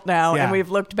adult now and we've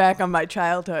looked back on my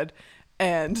childhood.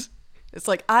 And it's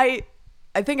like, I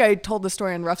think I told the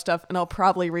story in Rough Stuff, and I'll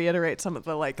probably reiterate some of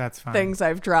the things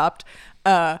I've dropped.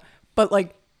 But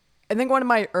like I think one of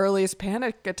my earliest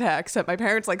panic attacks that my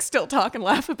parents like still talk and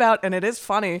laugh about, and it is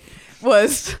funny,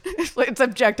 was it's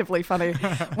objectively funny,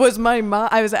 was my mom.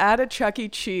 I was at a Chuck E.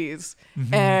 Cheese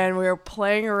and we were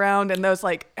playing around in those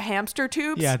like hamster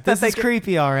tubes. Yeah, this is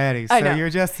creepy already, so you're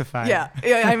justified. Yeah,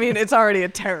 I mean, it's already a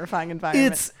terrifying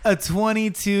environment. It's a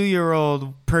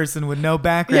 22-year-old person with no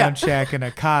background check and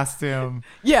a costume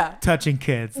touching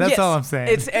kids. That's all I'm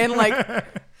saying. It's and like...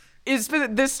 Is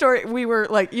this story, we were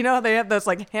like, you know how they have those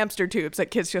like hamster tubes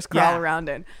that kids just crawl around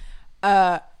in.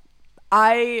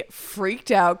 I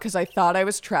freaked out because I thought I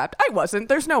was trapped. I wasn't.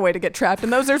 There's no way to get trapped in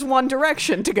those. There's one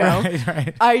direction to go.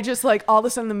 Right. I just like all of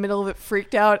a sudden in the middle of it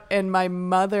freaked out, and my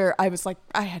mother, I was like,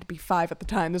 I had to be 5 at the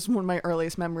time. This is one of my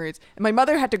earliest memories. And my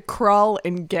mother had to crawl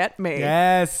and get me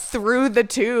through the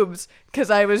tubes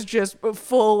because I was just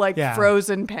full like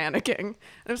frozen panicking. And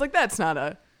I was like, that's not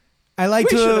a... I like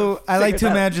to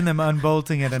imagine them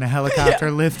unbolting it in a helicopter,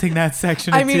 lifting that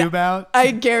section of tube out. I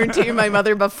guarantee you my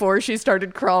mother, before she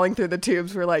started crawling through the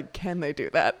tubes, were like, can they do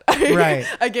that? Right.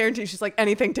 I guarantee she's like,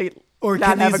 anything to or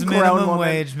not have a grown woman. Or minimum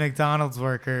wage McDonald's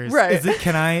workers. Right.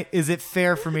 Is it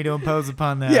fair for me to impose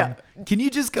upon them? Yeah. Can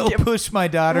you just go push my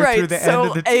daughter through the end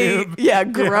of the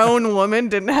tube? Grown woman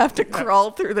didn't have to crawl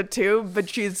through the tube, but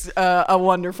she's a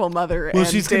wonderful mother. Well,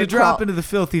 she's going to drop into the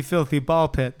filthy, filthy ball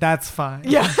pit. That's fine.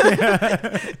 Yeah.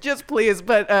 Just please.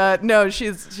 But no,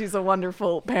 she's a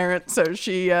wonderful parent. So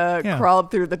she crawled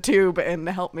through the tube and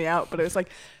helped me out. But it was like,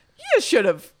 you should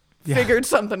have figured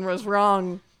something was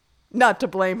wrong. Not to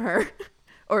blame her.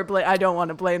 Or I don't want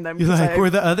to blame them. You're like, were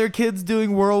the other kids doing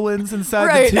whirlwinds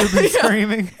inside the tube and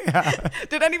screaming? Yeah.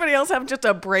 Did anybody else have just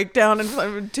a breakdown in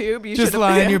front of the tube? You just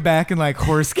lie on your back and like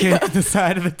horse kick the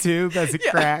side of the tube as it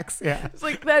cracks. Yeah. It's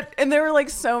like that. And there were like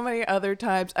so many other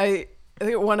times. I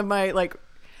think one of my like,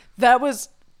 I was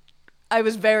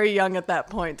very young at that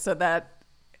point. So that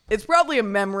it's probably a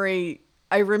memory.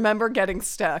 I remember getting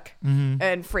stuck and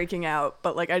freaking out,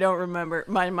 but like, I don't remember.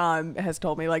 My mom has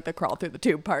told me like the crawl through the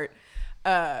tube part.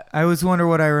 I always wonder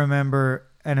what I remember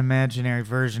an imaginary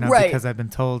version of because I've been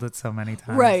told it so many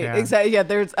times. Right, exactly.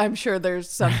 Yeah, I'm sure there's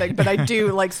something, but I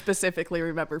do like specifically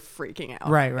remember freaking out.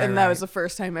 Right. And that was the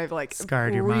first time I've like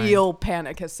scarred your real mind.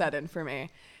 Panic has set in for me.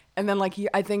 And then like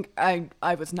I think I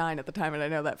was 9 at the time, and I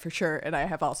know that for sure. And I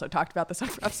have also talked about this on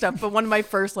Rough Stuff. But one of my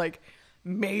first like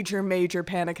major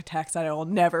panic attacks that I will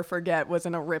never forget was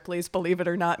in a Ripley's Believe It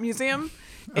or Not museum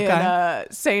in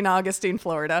St. Augustine,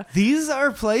 Florida. These are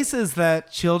places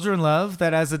that children love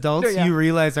that as adults you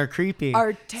realize are creepy.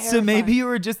 Are terrifying. So maybe you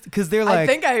were just, because they're like... I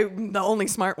think I'm the only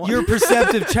smart one. You're a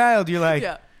perceptive child. You're like,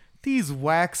 these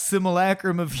wax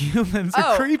simulacrum of humans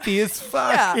are creepy as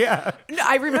fuck. Yeah. No,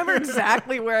 I remember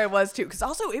exactly where I was too, because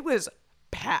also it was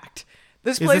packed.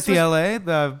 This Is place it the LA?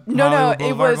 The Hollywood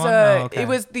it was one? it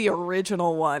was the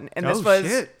original one, and this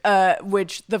was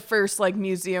which the first like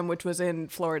museum, which was in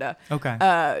Florida.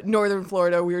 Okay. Northern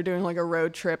Florida. We were doing like a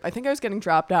road trip. I think I was getting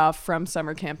dropped off from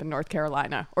summer camp in North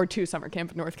Carolina, or to summer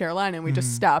camp in North Carolina, and we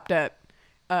just stopped at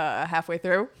halfway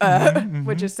through,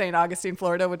 which is St. Augustine,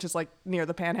 Florida, which is like near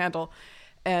the Panhandle,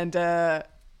 and they're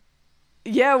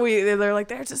like,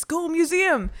 there's a school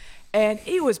museum. And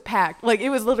it was packed. Like, it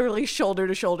was literally shoulder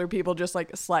to shoulder people just,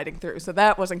 like, sliding through. So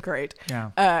that wasn't great.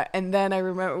 Yeah. And then I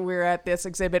remember we were at this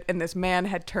exhibit, and this man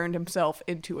had turned himself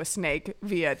into a snake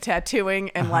via tattooing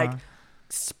and, like,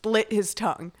 split his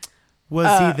tongue.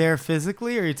 Was he there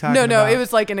physically, or are you talking about No, it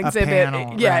was like an exhibit.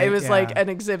 Panel, it was like an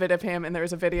exhibit of him, and there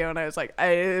was a video, and I was like,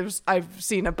 I've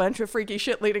seen a bunch of freaky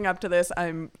shit leading up to this.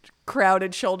 I'm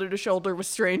crowded shoulder to shoulder with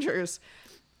strangers.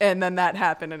 And then that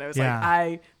happened, and it was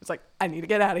I need to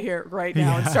get out of here right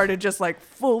now, and started just like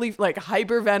fully like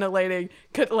hyperventilating.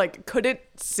 Couldn't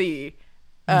see.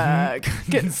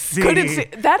 Couldn't see.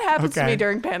 That happens to me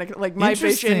during panic. Like my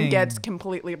vision gets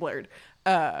completely blurred.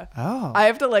 I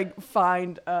have to like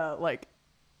find like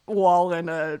wall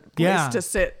and a place to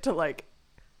sit to like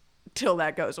till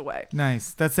that goes away.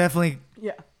 Nice. That's definitely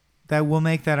that will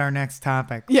make that our next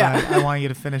topic. Yeah. I want you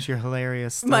to finish your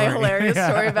hilarious story. My hilarious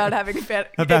story about having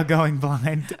about going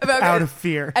blind out of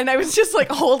fear. And I was just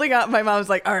like holding up. My mom was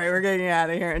like, all right, we're getting out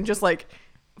of here. And just like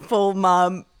full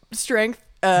mom strength.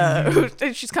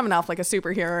 She's coming off like a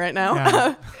superhero right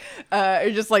now.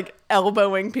 Just like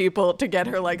elbowing people to get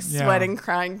her like sweating,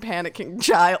 crying, panicking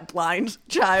blind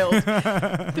child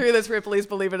through this Ripley's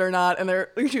Believe It or Not. And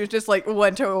she was just like,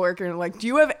 went to a worker and like, do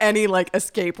you have any like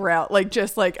escape route? Like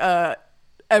just like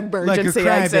emergency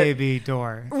like exit. Crybaby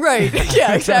door. Right.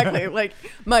 Yeah, exactly. Like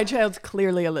my child's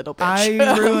clearly a little bitch.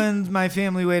 I ruined, my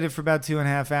family waited for about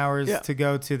 2.5 hours to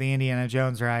go to the Indiana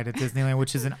Jones ride at Disneyland,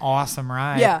 which is an awesome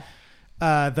ride. Yeah.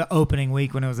 The opening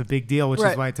week when it was a big deal, which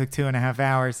is why it took 2.5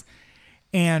 hours.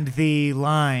 And the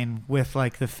line with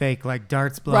like the fake like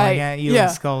darts blowing at you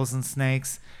and skulls and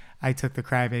snakes. I took the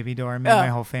crybaby door and made my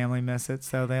whole family miss it,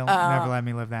 so they'll never let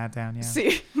me live that down. Yeah.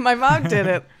 See, my mom did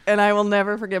it, and I will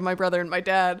never forgive my brother and my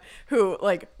dad, who,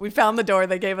 like, we found the door,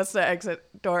 they gave us the exit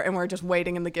door, and we're just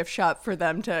waiting in the gift shop for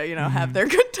them to, you know, have their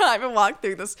good time and walk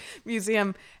through this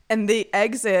museum. And the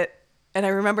exit, and I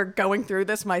remember going through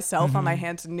this myself on my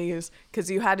hands and knees,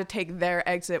 because you had to take their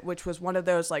exit, which was one of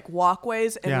those like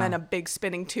walkways and then a big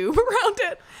spinning tube around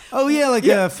it. Oh yeah, like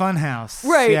a fun house.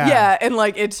 Right, yeah. And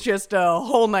like it's just a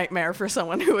whole nightmare for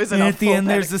someone who isn't and a at the end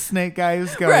there's the snake guy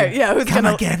who's going, right, yeah, who's come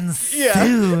gonna again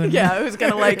soon. Yeah, who's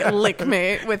gonna like lick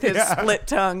me with his split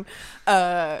tongue.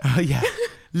 Oh yeah.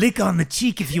 Lick on the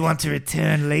cheek if you want to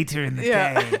return later in the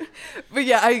day. But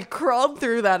yeah, I crawled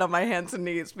through that on my hands and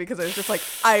knees because I was just like,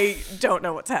 I don't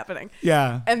know what's happening.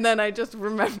 Yeah. And then I just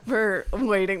remember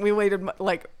waiting. We waited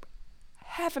like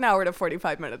half an hour to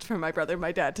 45 minutes for my brother and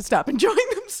my dad to stop enjoying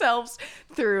themselves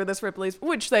through this Ripley's,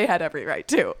 which they had every right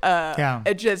to.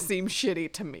 It just seemed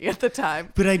shitty to me at the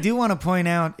time. But I do want to point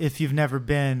out, if you've never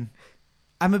been,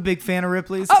 I'm a big fan of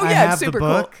Ripley's. Oh, yeah, I have it's super the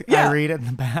book. Cool. Yeah. I read it in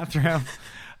the bathroom.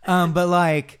 But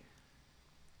like,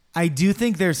 I do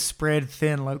think they're spread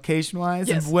thin location wise.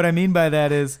 Yes. And what I mean by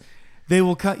that is they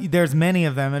will cut, there's many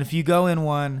of them. And if you go in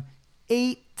one,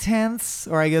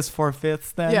 8/10 or I guess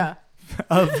 4/5 then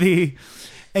of the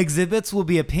exhibits will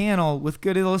be a panel with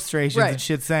good illustrations and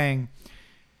shit saying,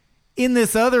 in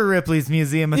this other Ripley's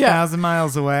museum 1,000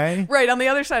 miles away. Right, on the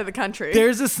other side of the country.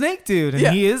 There's a snake dude and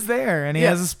he is there and he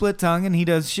has a split tongue and he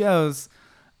does shows.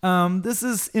 This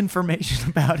is information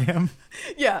about him.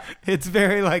 Yeah. It's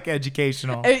very like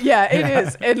educational. It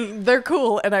is. And they're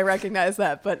cool and I recognize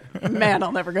that, but man,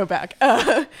 I'll never go back.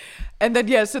 And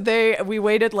then, so we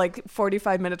waited like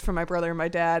 45 minutes for my brother and my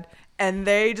dad and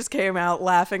they just came out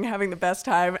laughing, having the best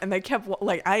time. And they kept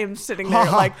like, I am sitting there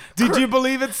like. Did you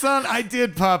believe it, son? I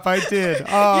did, Pop. I did.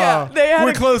 Oh,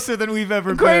 we're closer than we've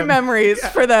ever been. Great memories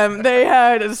for them. They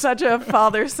had such a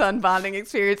father-son bonding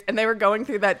experience and they were going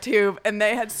through that tube and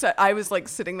they had, I was like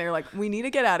sitting there like, we need to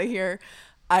get out of here.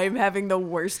 I'm having the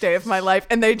worst day of my life.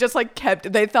 And they just like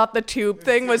they thought the tube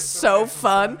thing was so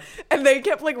fun. And they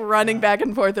kept like running back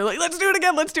and forth. They're like, let's do it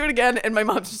again. Let's do it again. And my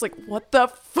mom's just like, what the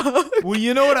fuck? Well,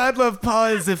 you know what I'd love, Pa,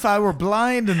 is if I were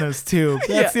blind in this tube.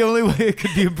 That's the only way it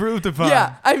could be improved upon.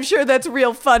 Yeah, I'm sure that's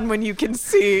real fun when you can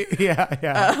see.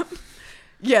 Yeah.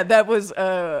 That was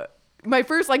my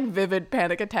first like vivid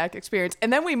panic attack experience.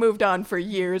 And then we moved on for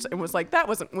years and was like, that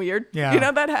wasn't weird. Yeah. You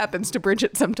know, that happens to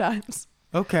Bridget sometimes.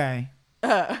 Okay.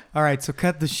 All right, so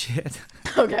cut the shit.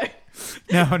 Okay.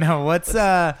 No. What's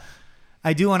I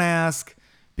do want to ask,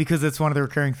 because it's one of the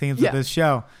recurring themes of this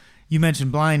show. You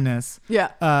mentioned blindness.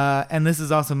 Yeah. And this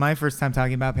is also my first time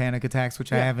talking about panic attacks,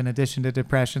 which I have in addition to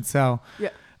depression. So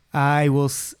I will.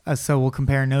 So we'll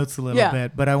compare notes a little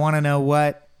bit, but I want to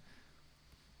know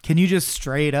can you just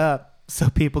straight up so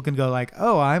people can go like,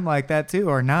 oh, I'm like that too,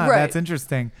 or not? Right. That's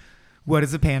interesting. What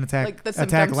is a panic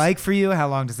attack like for you? How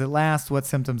long does it last? What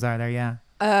symptoms are there? Yeah.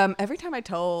 Every time I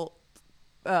tell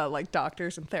like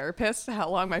doctors and therapists how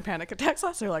long my panic attacks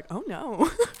last, they're like, oh no.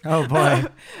 Oh boy.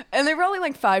 And they're only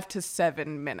like 5 to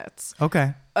 7 minutes.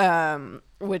 Okay.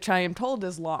 Which I am told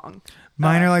is long.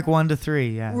 Mine are like 1 to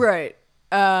 3. Yeah. Right.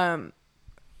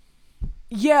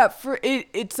 Yeah. For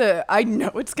I know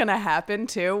it's gonna happen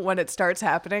too when it starts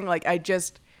happening. Like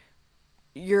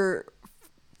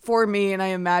for me, and I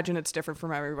imagine it's different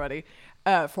from everybody,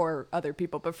 for other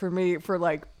people, but for me,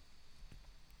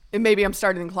 and maybe I'm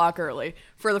starting the clock early.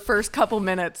 For the first couple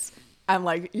minutes, I'm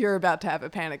like, you're about to have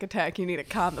a panic attack. You need to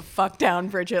calm the fuck down,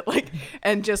 Bridget. Like,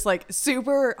 and just like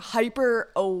super hyper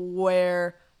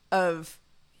aware of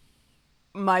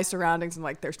my surroundings and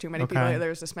like, there's too many people.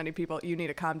 There's this many people. You need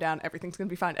to calm down. Everything's going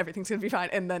to be fine. Everything's going to be fine.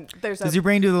 And then does your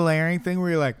brain do the layering thing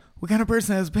where you're like, what kind of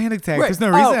person has a panic attack? Right. There's no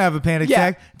reason to have a panic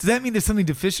attack. Does that mean there's something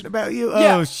deficient about you?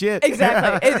 Yeah, oh shit.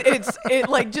 Exactly. It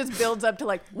like just builds up to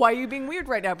like, why are you being weird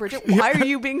right now, Bridget? Why are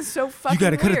you being so fucking weird?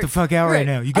 You got to cut it the fuck out right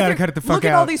now. You got to cut it the fuck out. Look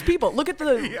at all these people. Look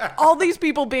at all these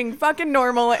people being fucking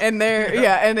normal and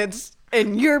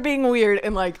and you're being weird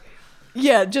and like,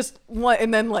 just one,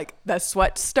 and then like the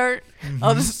sweat start. Mm-hmm.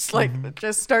 I'll just like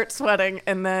just start sweating,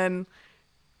 and then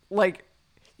like,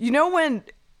 you know when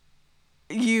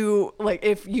you like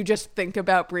if you just think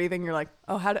about breathing, you're like,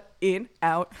 oh, how to in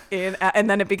out, and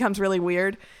then it becomes really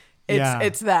weird.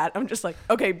 It's that I'm just like,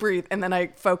 okay, breathe, and then I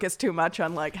focus too much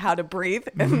on like how to breathe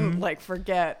and like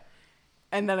forget,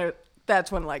 and then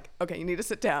that's when like, okay, you need to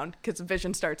sit down because the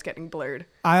vision starts getting blurred.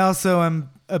 I also am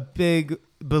a big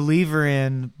believer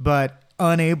in, but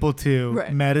unable to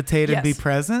meditate and be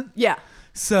present. Yeah.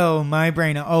 So my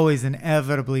brain always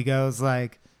inevitably goes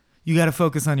like, you got to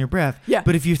focus on your breath. Yeah.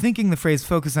 But if you're thinking the phrase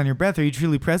focus on your breath, are you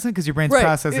truly present? Because your brain's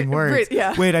processing words.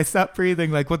 Yeah. Wait, I stopped breathing.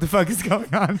 Like, what the fuck is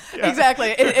going on? Yeah. Exactly.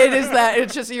 It is that.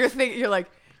 It's just you're like,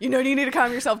 you need to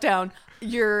calm yourself down.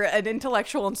 You're an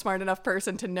intellectual and smart enough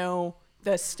person to know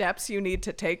the steps you need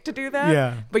to take to do that.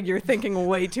 Yeah. But you're thinking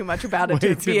way too much about it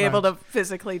to be able to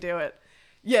physically do it.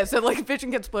 Yeah. So like vision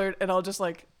gets blurred and I'll just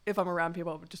like, if I'm around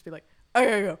people, I would just be like, I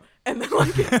gotta go. And then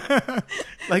like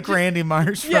like Randy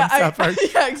Marsh from South Park.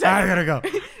 Yeah, exactly. I gotta go.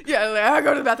 Yeah, like, I gotta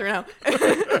go to the bathroom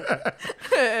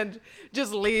now. And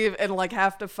just leave and like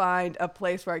have to find a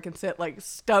place where I can sit like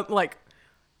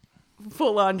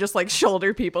full on just like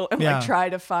shoulder people and like try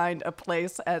to find a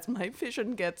place as my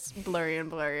vision gets blurry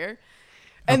and blurrier.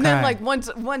 And then like once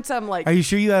I'm like, are you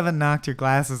sure you haven't knocked your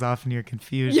glasses off in your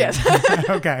confusion? Yes.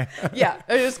 Okay. Yeah,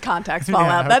 just contacts fall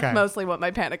out. That's mostly what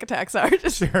my panic attacks are.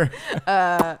 Just, sure.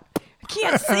 I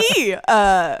can't see.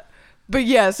 But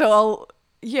yeah, so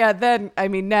then I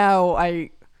mean now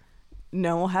I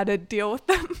know how to deal with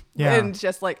them. Yeah. And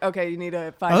just like, okay, you need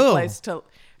to find a place to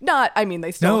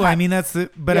they still I mean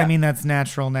I mean that's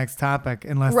natural next topic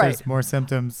unless there's more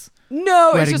symptoms.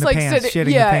 No, it's just like shitting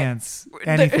the pants,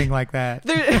 anything like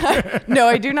that. No,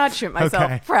 I do not shit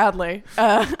myself proudly.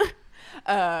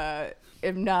 I'm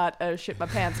not a shit my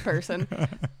pants person,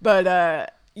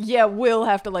 but we'll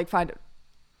have to like find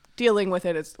dealing with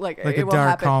it. It's like a it will dark,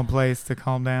 happen. calm place to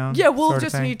calm down. Yeah, we'll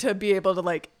just need to be able to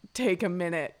like take a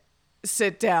minute,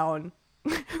 sit down,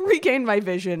 regain my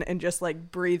vision, and just like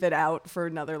breathe it out for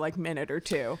another like minute or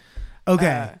two.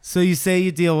 Okay, so you say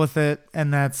you deal with it,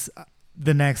 and that's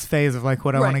the next phase of like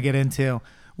what I want to get into.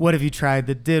 What have you tried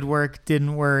that did work,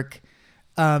 didn't work?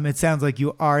 It sounds like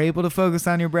you are able to focus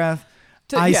on your breath.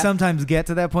 I sometimes get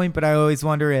to that point, but I always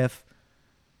wonder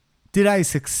did I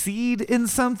succeed in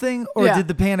something or did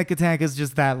the panic attack is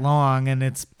just that long and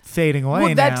it's fading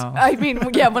away now? I mean,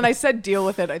 when I said deal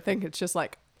with it, I think it's just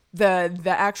like the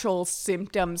actual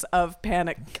symptoms of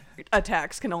panic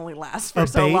attacks can only last for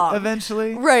so long.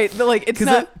 Eventually. Right. But like it's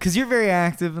not because you're very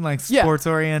active and like sports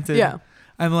oriented. Yeah.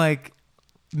 I'm like,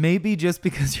 maybe just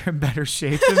because you're in better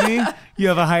shape than me, you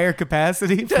have a higher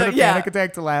capacity for the panic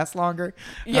attack to last longer.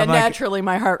 Yeah, naturally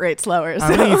my heart rate's lower. So.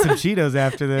 I'm gonna eat some Cheetos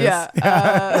after this.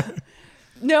 Yeah.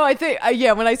 No, I think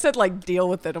when I said like deal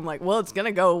with it, I'm like, well, it's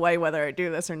gonna go away whether I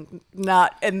do this or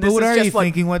not. And this but what is are just you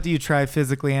thinking? What do you try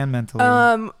physically and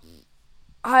mentally?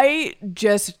 I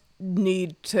just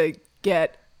need to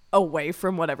get away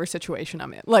from whatever situation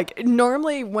I'm in. Like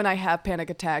normally when I have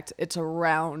panic attacks, it's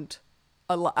around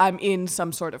I'm in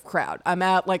some sort of crowd. I'm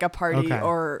at like a party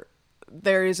or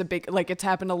there is a big, like it's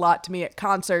happened a lot to me at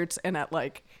concerts and at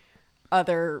like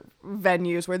other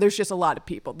venues where there's just a lot of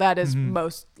people. That is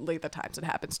mostly the times it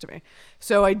happens to me.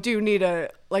 So I do need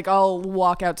I'll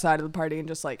walk outside of the party and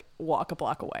just like walk a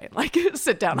block away and like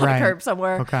sit down on a curb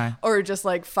somewhere. Okay. Or just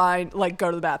like go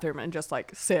to the bathroom and just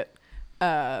like sit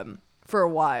for a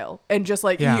while and just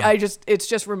like it's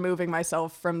just removing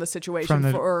myself from the situation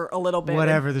for a little bit.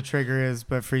 Whatever the trigger is,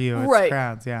 but for you it's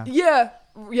crowds. Yeah.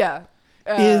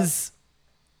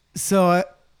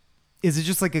 Is it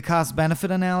just like a cost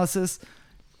benefit analysis?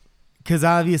 Because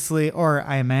obviously, or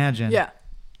I imagine,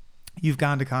 you've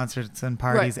gone to concerts and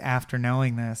parties after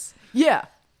knowing this. Yeah.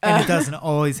 And it doesn't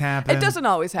always happen. It doesn't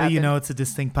always happen. But you know it's a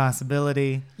distinct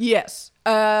possibility. Yes.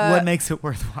 What makes it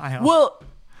worthwhile? Well,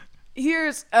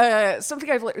 here's something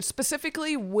I've learned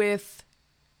specifically with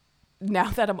now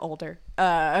that I'm older.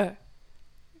 And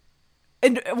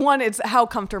one, it's how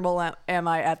comfortable am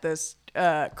I at this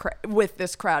with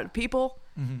this crowd of people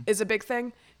is a big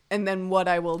thing. And then what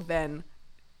I will then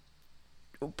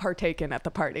partake in at the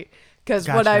party. Because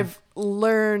what I've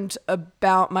learned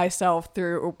about myself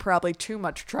through probably too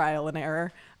much trial and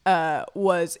error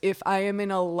was if I am in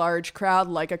a large crowd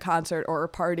like a concert or a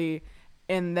party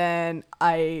and then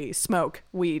I smoke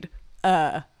weed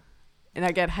and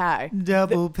I get high.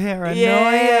 Double paranoia.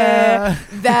 Yeah,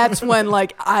 that's when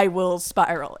like I will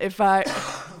spiral. I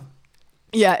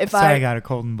got a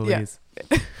cold and Belize.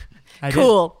 Yeah.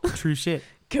 Cool. True shit.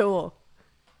 Cool.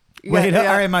 Wait,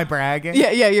 am I bragging?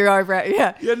 Yeah, you are bragging.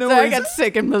 Yeah. No so I got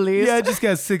sick in Belize. Yeah, I just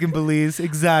got sick in Belize.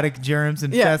 Exotic germs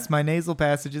infest my nasal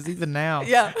passages even now.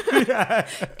 Yeah.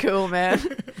 Cool, man.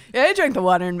 Yeah, I drank the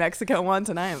water in Mexico once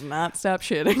and I have not stopped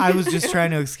shitting. I was just trying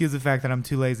to excuse the fact that I'm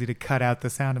too lazy to cut out the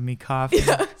sound of me coughing.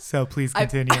 Yeah. So please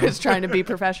continue. I was trying to be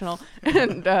professional.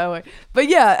 And, but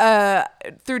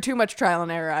through too much trial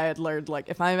and error, I had learned like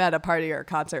if I'm at a party or a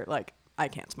concert, like I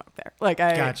can't smoke there. Like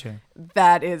Gotcha.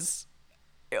 That is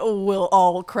will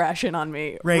all crash in on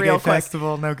me Reggae real quick.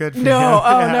 festival, no good for no, you.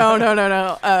 oh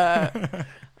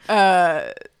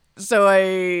no. So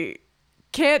I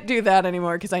can't do that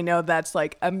anymore because I know that's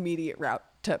like immediate route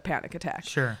to panic attack.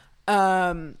 Sure.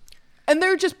 And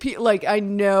they're just like, I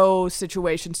know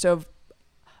situations to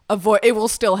avoid. It will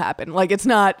still happen. Like it's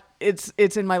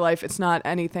in my life. It's not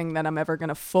anything that I'm ever going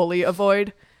to fully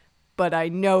avoid, but I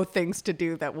know things to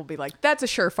do that will be like, that's a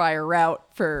surefire route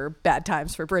for bad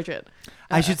times for Bridget.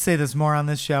 I should say this more on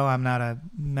this show. I'm not a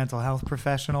mental health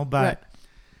professional, but right.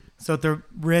 So at the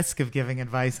risk of giving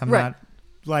advice I'm right. not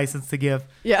licensed to give.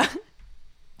 Yeah.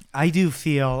 I do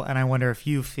feel, and I wonder if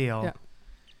you feel, yeah.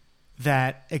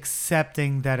 that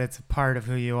accepting that it's a part of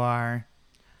who you are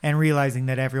and realizing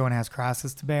that everyone has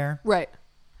crosses to bear right.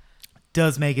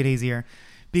 does make it easier,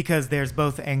 because there's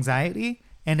both anxiety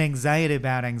and anxiety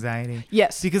about anxiety.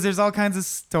 Yes. Because there's all kinds of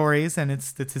stories, and it's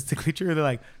statistically true. They're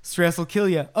like, stress will kill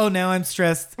you. Oh, now I'm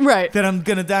stressed right. that I'm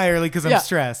going to die early because I'm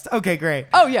stressed. Okay, great.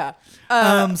 Oh, yeah.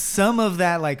 Some of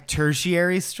that like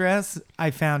tertiary stress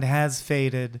I found has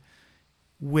faded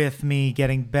with me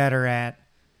getting better at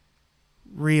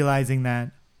realizing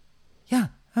that, yeah,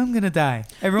 I'm going to die.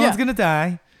 Everyone's going to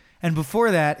die. And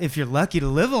before that, if you're lucky to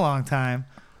live a long time,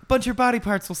 a bunch of your body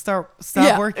parts will stop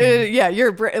working.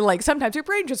 Your like sometimes your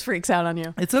brain just freaks out on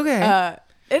you. It's okay. It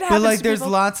happens. But like to there's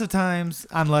people. lots of times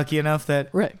I'm lucky enough that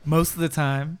right. most of the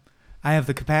time I have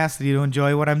the capacity to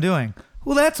enjoy what I'm doing.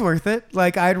 Well, that's worth it.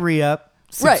 Like I'd re-up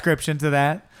subscription to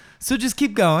that. So just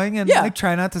keep going and like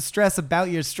try not to stress about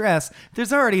your stress.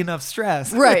 There's already enough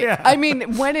stress. Right. Yeah. I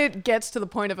mean, when it gets to the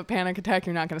point of a panic attack,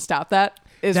 you're not going to stop that.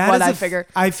 I figure.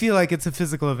 I feel like it's a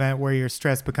physical event where your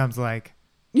stress becomes like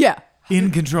yeah,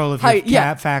 in control of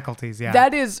your faculties. Yeah.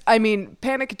 That is, I mean,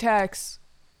 panic attacks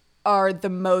are the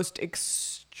most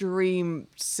extreme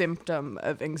symptom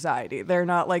of anxiety. They're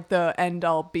not like the end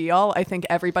all be all. I think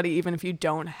everybody, even if you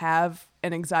don't have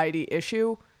an anxiety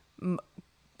issue,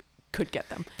 could get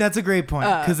them. That's a great point,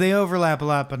 because they overlap a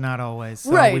lot, but not always.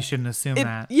 So right. we shouldn't assume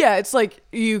that. Yeah, it's like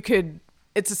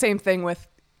it's the same thing with,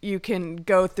 you can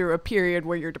go through a period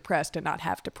where you're depressed and not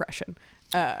have depression.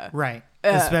 Right.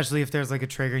 Especially if there's like a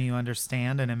trigger you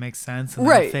understand and it makes sense and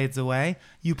then it fades away.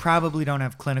 You probably don't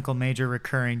have clinical major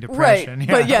recurring depression. Right.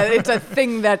 Yeah. But yeah, it's a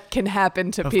thing that can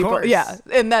happen to people. Course. Yeah.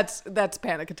 And that's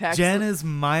panic attacks. Jen is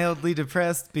mildly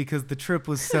depressed because the trip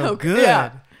was so good.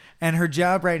 Yeah. And her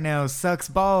job right now sucks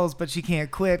balls, but she can't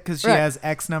quit because she has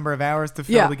X number of hours to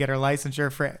fill to get her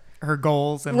licensure for her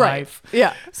goals in life.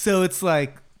 Yeah. So it's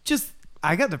like,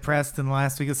 I got depressed in the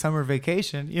last week of summer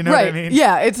vacation. You know what I mean?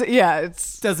 Yeah.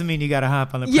 It's doesn't mean you got to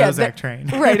hop on the Prozac train.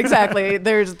 Right. Exactly.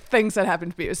 There's things that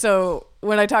happen to me. So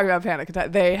when I talk about panic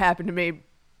attack, they happen to me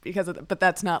because of but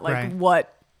that's not like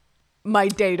what my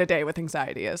day to day with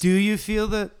anxiety is. Do you feel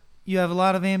that you have a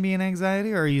lot of ambient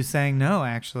anxiety, or are you saying no,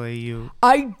 actually you?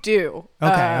 I do.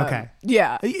 Okay.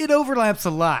 Yeah. It overlaps a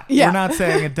lot. Yeah. We're not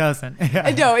saying it doesn't.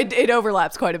 No, it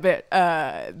overlaps quite a bit.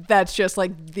 That's just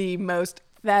like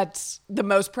that's the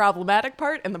most problematic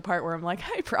part, and the part where I'm like,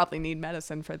 I probably need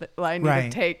medicine for that. I need to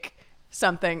take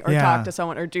something or talk to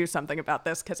someone or do something about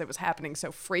this because it was happening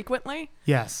so frequently.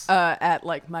 Yes. At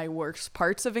like my worst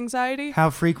parts of anxiety.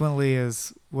 How frequently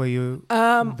is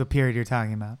the period you're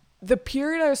talking about? The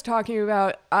period I was talking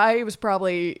about, I was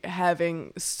probably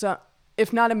having some,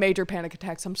 if not a major panic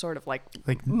attack, some sort of like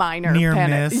minor near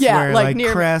panic. Miss, Yeah, where like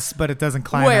near crest, but it doesn't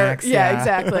climax.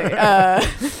 Exactly.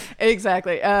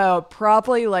 Exactly.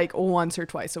 Probably like once or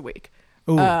twice a week.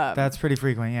 Ooh, that's pretty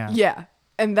frequent. Yeah. Yeah,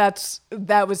 and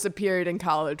that was the period in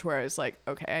college where I was like,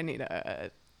 okay, I need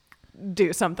to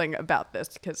do something about this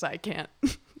because I can't.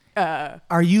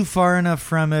 Are you far enough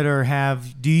from it, or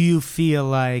do you feel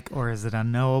like, or is it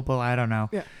unknowable? I don't know.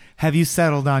 Yeah. Have you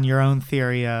settled on your own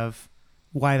theory of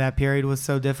why that period was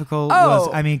so difficult?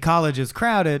 I mean, college is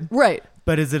crowded. Right.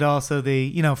 But is it also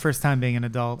the, first time being an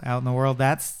adult out in the world,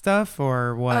 that stuff,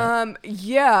 or what?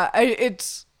 Yeah,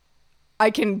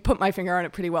 I can put my finger on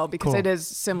it pretty well because it is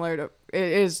similar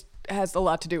to, has a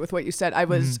lot to do with what you said. I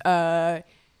was, I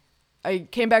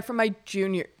came back from my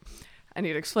junior, I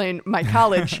need to explain my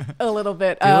college a little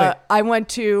bit. I went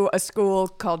to a school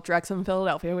called Drexel in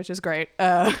Philadelphia, which is great.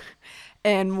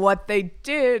 And what they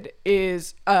did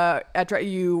is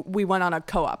we went on a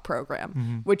co-op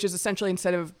program, which is essentially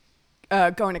instead of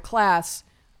going to class,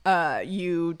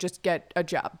 you just get a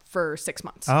job for 6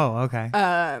 months. Oh, okay.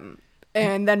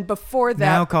 And then before that,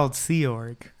 now called Sea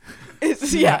Org.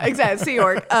 Yeah, exactly. Sea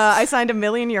Org. I signed a 1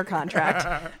 million-year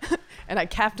contract. And I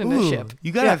captained a ship.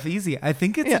 You got off easy. I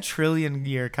think it's a 1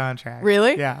 trillion-year contract.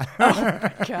 Really? Yeah. Oh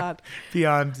my God.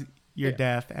 Beyond your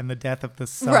death and the death of the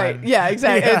sun. Right. Yeah,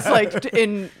 exactly. It's like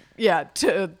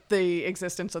to the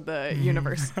existence of the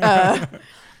universe.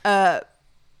 But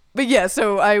yeah,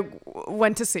 so I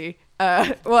went to sea.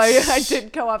 I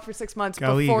did co-op for 6 months.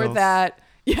 Go Before Eagles. that,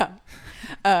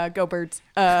 go Birds.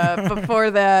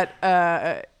 Before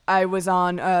that, I was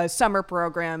on a summer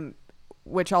program,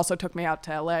 which also took me out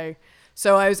to LA.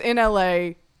 So I was in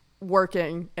LA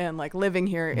working and like living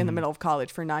here in the middle of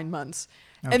college for 9 months.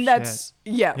 And that's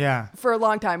for a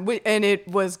long time. And it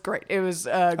was great. It was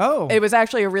it was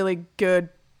actually a really good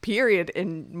period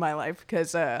in my life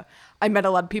because I met a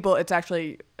lot of people. It's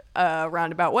actually a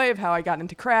roundabout way of how I got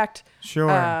into Cracked. Sure.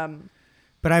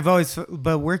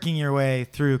 But working your way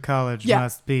through college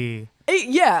must be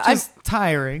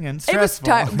tiring and stressful.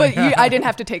 But I didn't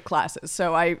have to take classes,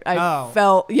 so I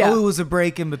felt it was a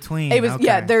break in between. It was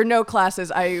there are no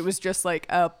classes. I was just like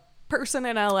a person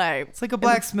in LA. It's like a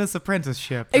blacksmith's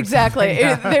apprenticeship. Exactly.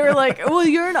 They were like, well,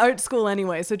 you're in art school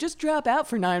anyway, so just drop out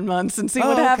for 9 months and see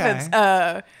what happens.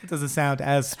 It doesn't sound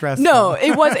as stressful. No,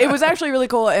 it was actually really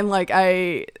cool. And like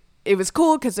it was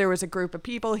cool because there was a group of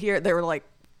people here. There were like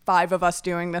 5 of us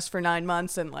doing this for 9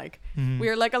 months, and like we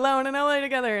were like alone in LA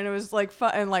together, and it was like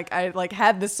fun. And like I like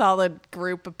had this solid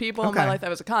group of people in my life that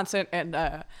was a constant, and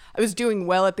I was doing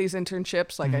well at these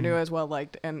internships. Like I knew I was well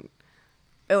liked, and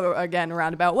again, a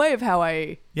roundabout way of how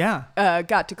I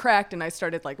got to Cracked, and I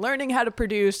started like learning how to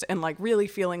produce and like really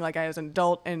feeling like I was an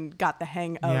adult and got the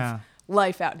hang of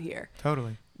life out here.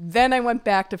 Totally. Then I went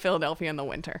back to Philadelphia in the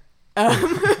winter.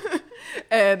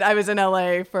 And I was in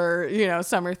LA for,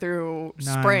 summer through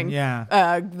spring.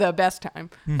 The best time.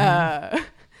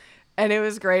 And it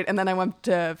was great. And then I went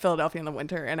to Philadelphia in the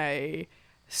winter, and I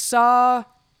saw,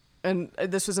 and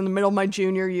this was in the middle of my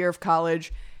junior year of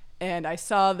college, and I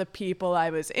saw the people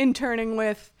I was interning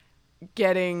with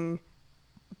getting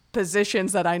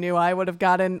positions that I knew I would have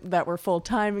gotten that were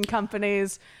full-time in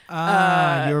companies. You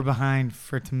were behind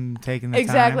for taking the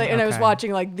exactly. time. And I was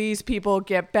watching like these people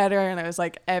get better, and I was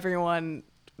like, everyone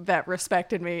that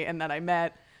respected me and that I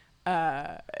met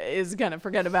is gonna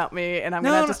forget about me, and I'm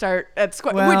gonna have to start at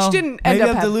which didn't end up.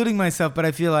 Maybe I'm deluding myself, but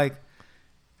I feel like,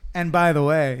 and by the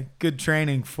way, good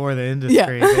training for the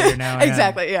industry. That you're now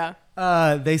exactly. in.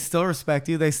 They still respect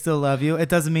you. They still love you. It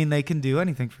doesn't mean they can do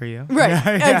anything for you. Right.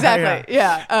 Exactly.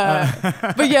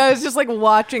 Yeah. But yeah, it's just like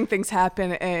watching things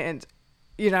happen, and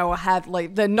had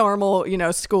like the normal,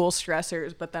 school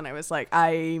stressors. But then I was like,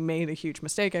 I made a huge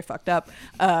mistake. I fucked up.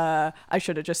 I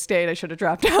should have just stayed. I should have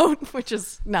dropped out, which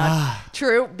is not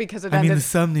true because it ended. The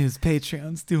Some News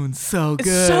Patreon's doing so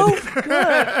good. So good.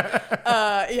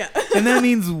 And that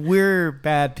means we're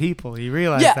bad people. You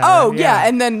realize that? Right? Oh, yeah.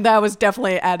 And then that was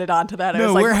definitely added on to that.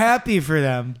 No, we're happy for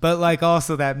them. But like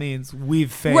also that means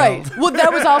we've failed. Right. Well,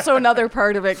 that was also another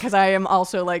part of it because I am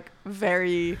also like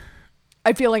I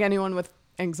feel like anyone with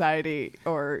anxiety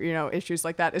or issues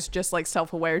like that is just like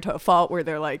self-aware to a fault where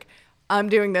they're like, I'm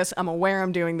doing this, I'm aware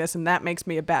I'm doing this, and that makes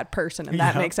me a bad person, and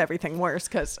that makes everything worse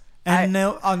because I'm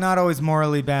not always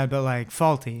morally bad, but like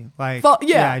faulty. Like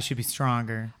I should be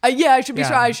stronger. I should be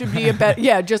strong. I should be a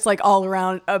better just like all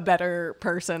around a better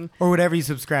person, or whatever you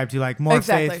subscribe to, like more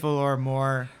faithful or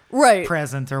more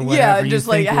present or whatever. Yeah, just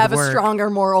like have a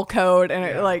stronger moral code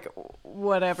and like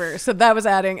whatever. So that was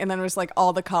adding, and then it was like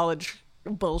all the college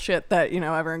bullshit that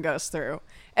everyone goes through,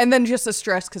 and then just the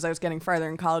stress because I was getting farther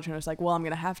in college, and I was like, well, I'm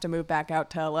gonna have to move back out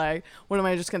to LA. When am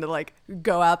I just gonna like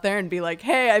go out there and be like,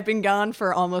 hey, I've been gone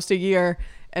for almost a year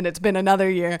and it's been another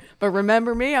year, but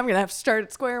remember me? I'm gonna have to start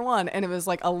at square one. And it was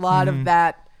like a lot of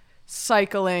that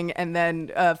cycling, and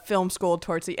then film school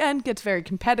towards the end gets very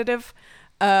competitive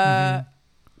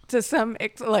to some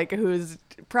like whose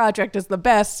project is the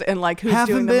best and like who's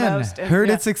doing the most. And, heard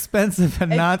it's expensive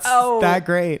and not that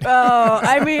great.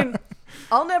 I mean,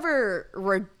 I'll never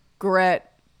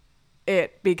regret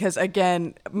it because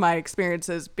again, my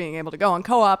experiences being able to go on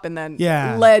co-op and then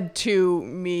led to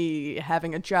me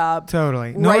having a job.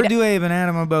 Totally. Nor do Abe and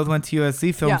Adam both went to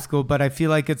USC film school, but I feel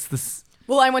like it's the.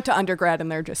 Well, I went to undergrad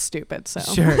and they're just stupid. So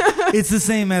sure, it's the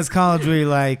same as college where you're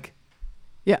like.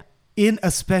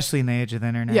 Especially in the age of the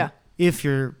internet, if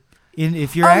you're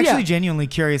actually genuinely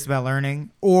curious about learning,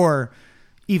 or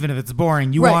even if it's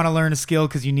boring, you want to learn a skill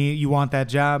because you want that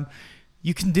job,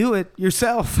 you can do it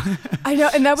yourself. I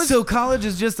know, and that was so college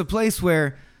is just a place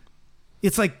where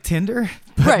it's like Tinder,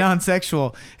 but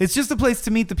non-sexual. It's just a place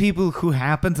to meet the people who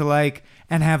happen to like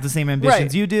and have the same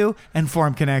ambitions you do and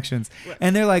form connections. Right.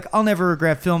 And they're like, I'll never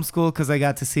regret film school because I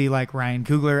got to see like Ryan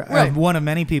Coogler, one of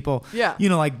many people,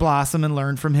 like blossom and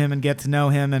learn from him and get to know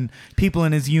him and people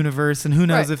in his universe. And who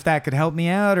knows if that could help me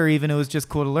out or even it was just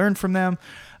cool to learn from them.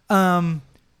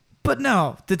 But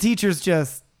no, the teachers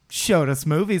just showed us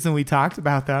movies and we talked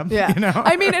about them. Yeah.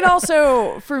 I mean, and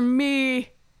also for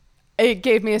me, it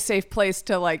gave me a safe place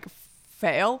to like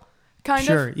fail kind of.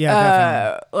 Sure. Yeah,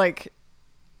 definitely. Like,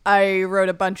 I wrote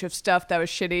a bunch of stuff that was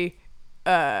shitty.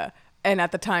 And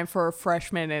at the time for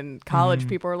freshmen in college,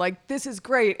 people were like, this is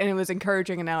great. And it was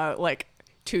encouraging. And now, like,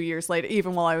 2 years later,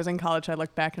 even while I was in college, I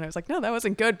looked back and I was like, no, that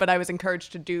wasn't good. But I was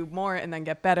encouraged to do more and then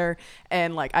get better.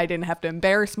 And, like, I didn't have to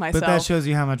embarrass myself. But that shows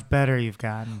you how much better you've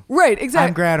gotten. Right, exactly.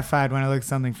 I'm gratified when I look at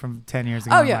something from 10 years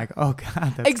ago. I'm like, oh,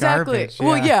 God, that's garbage.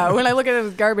 Well, yeah, when I look at it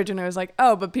as garbage and I was like,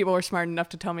 oh, but people were smart enough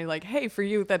to tell me, like, hey, for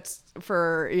you, that's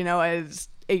for, as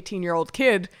 18-year-old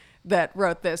kid that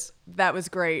wrote this, that was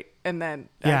great. And then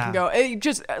I can go,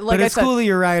 just like but it's cool that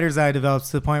your writer's eye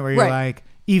develops to the point where you're like,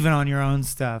 even on your own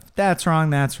stuff, that's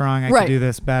wrong. I can do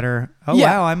this better. Oh,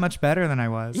 wow, I'm much better than I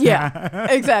was.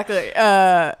 Yeah, exactly.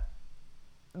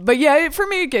 But yeah, for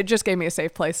me, it just gave me a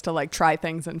safe place to like try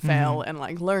things and fail and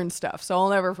like learn stuff. So I'll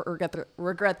never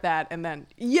regret that. And then,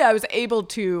 I was able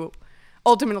to,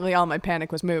 ultimately all my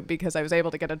panic was moved because I was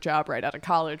able to get a job right out of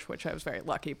college, which I was very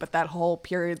lucky. But that whole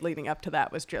period leading up to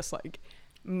that was just like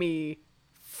me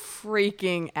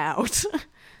freaking out.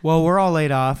 Well, we're all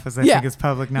laid off, as I think is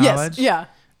public knowledge. Yes.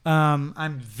 Yeah.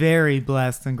 I'm very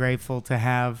blessed and grateful to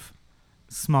have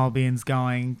Small Beans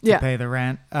going to pay the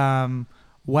rent.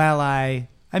 While I'm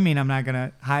not going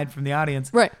to hide from the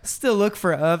audience. Right. Still look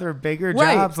for other bigger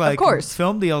jobs like of course.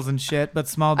 Film deals and shit, but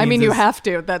Small Beans you have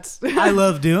to. That's I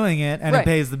love doing it, and it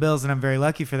pays the bills, and I'm very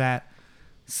lucky for that.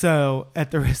 So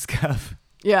at the risk of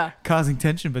causing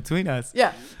tension between us,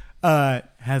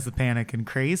 has the panic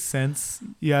increased since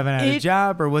you haven't had a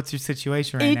job, or what's your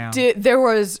situation right now? There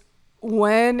was,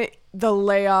 when the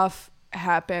layoff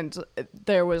happened,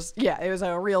 there was, it was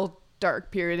a real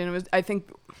dark period. And it was, I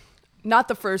think, not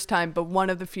the first time, but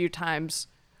one of the few times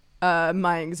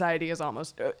my anxiety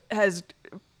has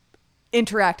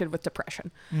interacted with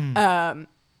depression. I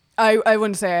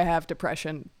wouldn't say I have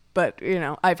depression, but,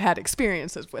 I've had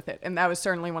experiences with it. And that was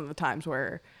certainly one of the times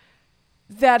where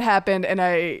that happened, and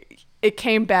it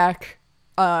came back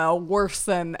worse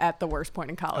than at the worst point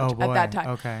in college at that time.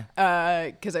 Okay.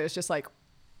 Because I was just like,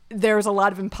 there was a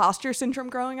lot of imposter syndrome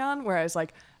going on where I was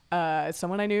like,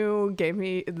 someone I knew gave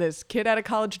me this kid at a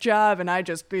college job, and I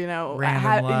just,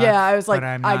 I was like, but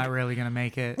I'm not really going to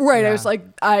make it. Right. Yeah. I was like,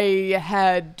 I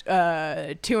had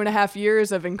 2.5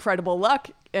 years of incredible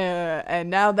luck, and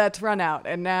now that's run out,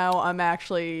 and now I'm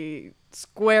actually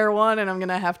square one, and I'm going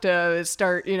to have to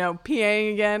start,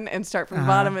 PAing again and start from the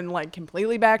bottom and like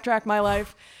completely backtrack my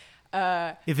life.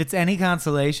 If it's any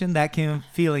consolation, that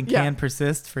feeling can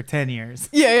persist for 10 years.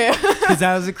 Yeah. Because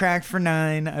I was a crack for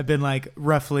 9. I've been like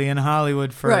roughly in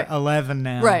Hollywood for 11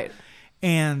 now. Right.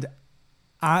 And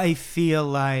I feel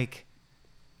like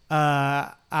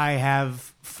I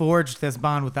have forged this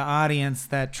bond with the audience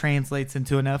that translates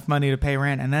into enough money to pay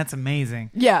rent, and that's amazing.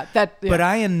 Yeah. But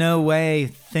I in no way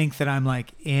think that I'm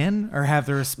like in or have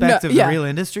the respect of the real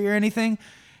industry or anything.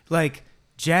 Like,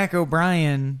 Jack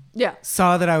O'Brien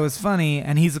saw that I was funny,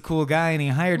 and he's a cool guy, and he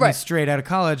hired me straight out of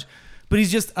college. But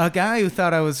he's just a guy who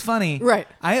thought I was funny. Right.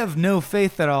 I have no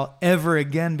faith that I'll ever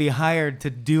again be hired to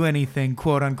do anything,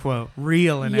 quote unquote,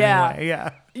 real in any way.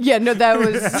 Yeah. Yeah, no, that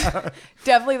was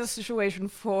definitely the situation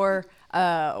for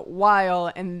a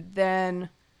while. And then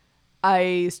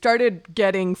I started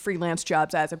getting freelance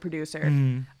jobs as a producer.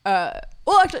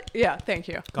 Well, actually, thank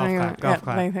you. Golf clap.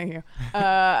 Thank you.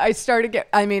 I started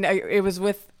it was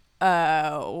with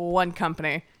one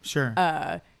company. Sure.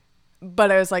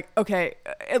 But I was like, okay,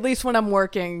 at least when I'm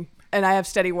working and I have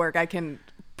steady work, I can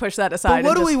push that aside. But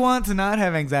what do we want to not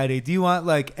have anxiety? Do you want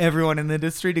like everyone in the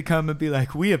industry to come and be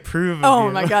like, we approve of you?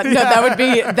 Oh my God. No,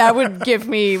 that would give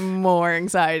me more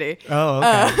anxiety. Oh,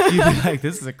 okay. You'd be like,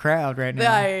 this is a crowd right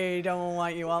now. I don't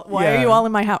want you all. Why are you all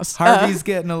in my house? Harvey's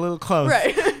getting a little close.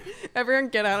 Right. Everyone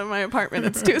get out of my apartment.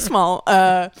 It's too small.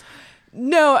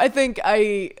 No, I think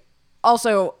I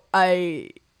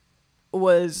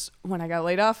was, when I got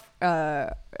laid off,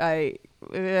 I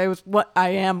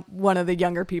am one of the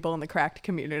younger people in the cracked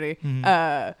community.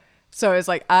 So it's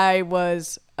like, I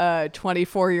was a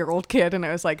 24-year-old kid, and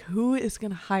I was like, who is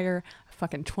going to hire a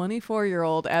fucking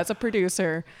 24-year-old as a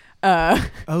producer?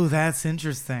 Oh, that's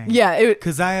interesting. Yeah.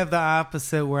 Because I have the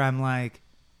opposite where I'm like,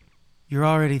 you're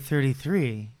already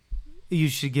 33. You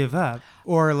should give up.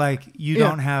 Or like, you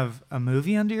don't have a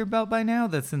movie under your belt by now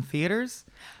that's in theaters?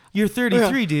 You're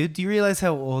 33, dude. Do you realize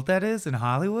how old that is in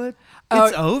Hollywood?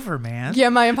 It's over, man. Yeah,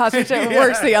 my imposter syndrome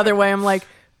works the other way. I'm like,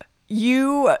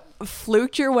 you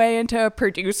fluked your way into a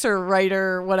producer,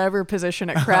 writer, whatever position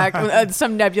at Cracked,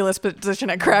 some nebulous position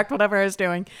at Cracked, whatever I was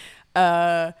doing.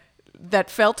 That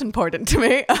felt important to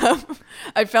me.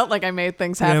 I felt like I made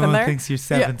things happen Everyone there. Thinks you're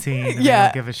 17 and they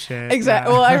don't give a shit.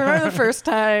 Exactly. Well, I remember the first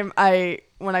time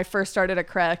when I first started at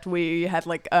Cracked, we had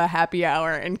like a happy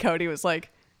hour, and Cody was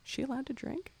like, she allowed to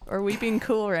drink? Or are we being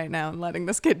cool right now and letting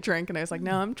this kid drink? And I was like,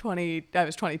 no, I'm 20. I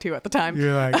was 22 at the time.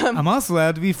 You're like, I'm also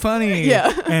allowed to be funny.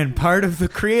 Yeah. And part of the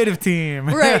creative team.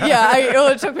 Right.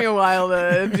 Yeah. It took me a while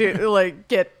to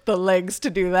get the legs to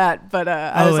do that. But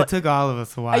it took all of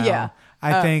us a while. Yeah.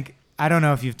 I think, I don't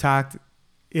know if you've talked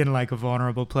in like a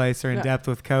vulnerable place or in depth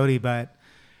with Cody, but,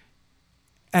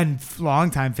 and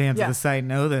longtime fans of the site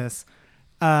know this.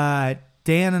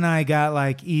 Dan and I got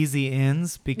like easy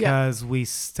ins because we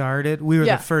were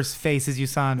the first faces you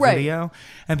saw in video,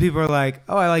 and people were like,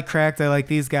 oh, I like Cracked, I like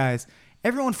these guys.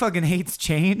 Everyone fucking hates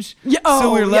change. Yeah.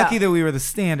 So we're lucky that we were the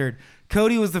standard.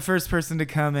 Cody was the first person to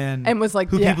come in and was like,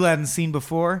 who people hadn't seen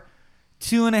before.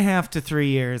 2.5 to 3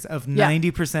 years of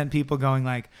 90% people going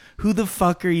like, who the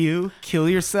fuck are you? Kill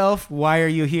yourself. Why are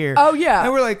you here? Oh, yeah.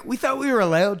 And we're like, we thought we were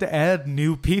allowed to add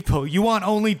new people. You want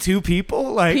only 2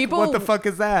 people? Like, what the fuck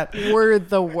is that? We're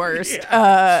the worst.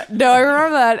 No, I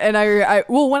remember that. And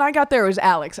well, when I got there, it was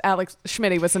Alex. Alex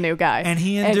Schmitty was the new guy. And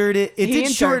he endured it. It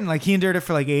did shorten. Like, he endured it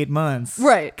for like 8 months.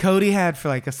 Right. Cody had for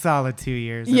like a solid 2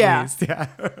 years at least. Yeah.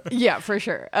 Yeah, for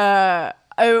sure.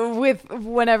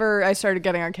 Whenever I started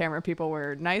getting on camera, people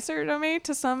were nicer to me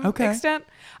to some extent.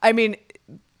 I mean,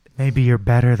 maybe you're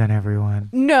better than everyone.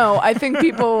 No, I think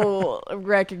people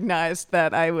recognized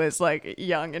that I was like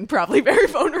young and probably very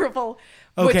vulnerable.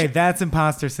 Okay, that's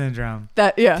imposter syndrome.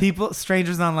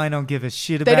 Strangers online don't give a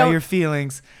shit about your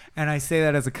feelings. And I say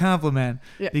that as a compliment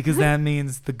because that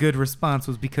means the good response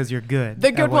was because you're good.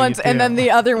 The good ones, and then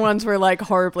the other ones were like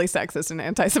horribly sexist and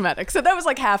anti-Semitic. So that was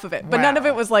like half of it. But none of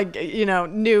it was like,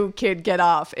 new kid get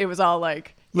off. It was all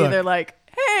like either like,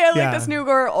 hey, I like this new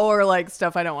girl, or like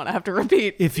stuff I don't want to have to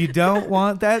repeat. If you don't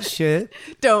want that shit,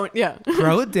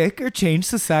 grow a dick or change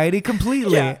society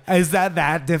completely. Is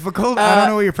that difficult? I don't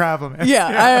know what your problem is.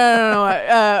 I don't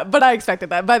know. But I expected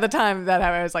that. By the time that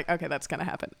happened, I was like, okay, that's going to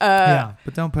happen.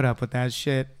 But don't put up with that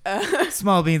shit.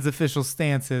 Small Bean's official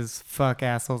stance is fuck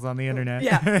assholes on the internet.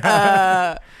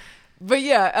 But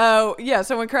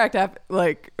so when Cracked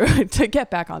like to get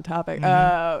back on topic,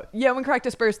 when Cracked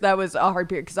dispersed, that was a hard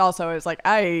period because also I was like,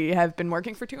 I have been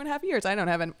working for 2.5 years. I don't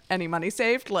have any money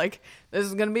saved. Like, this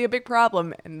is going to be a big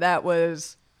problem. And that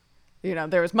was,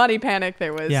 there was money panic.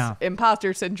 There was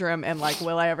imposter syndrome and like,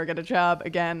 will I ever get a job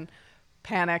again?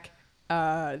 Panic.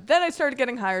 Then I started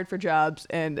getting hired for jobs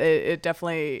and it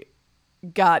definitely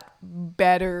got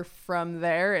better from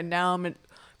there. And now I'm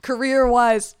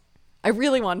career-wise, I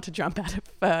really wanted to jump out of,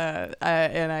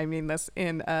 and I mean this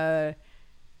in a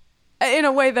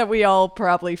way that we all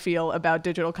probably feel about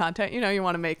digital content. You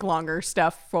want to make longer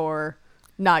stuff for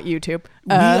not YouTube.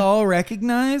 We all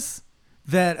recognize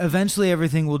that eventually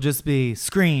everything will just be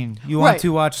screen. You want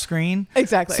to watch screen?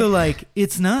 Exactly. So like,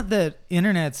 it's not that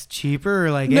internet's cheaper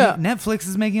or like Netflix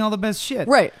is making all the best shit.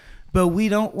 Right. But we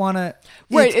don't want to.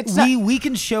 Right. We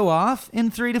can show off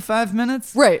in 3 to 5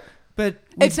 minutes. Right. But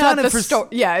it's not the story.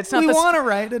 Yeah, it's not. We want to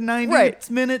write a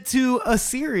 90-minute to a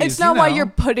series. It's not why you're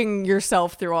putting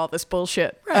yourself through all this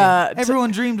bullshit. Right.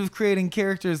 Everyone dreamed of creating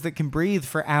characters that can breathe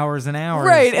for hours and hours.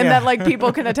 Right, and that like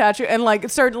people can attach you. And like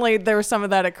certainly there was some of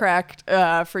that at Cracked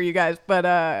for you guys,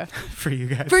 but for you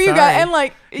guys, and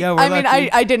like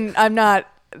I'm not.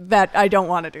 That I don't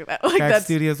want to do that. Like Cracked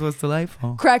Studios was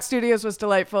delightful. Cracked Studios was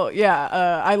delightful.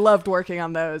 Yeah, I loved working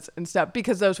on those and stuff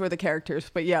because those were the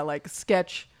characters. But yeah, like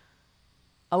Sketch.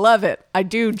 I love it. I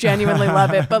do genuinely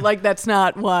love it, but like that's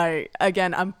not why.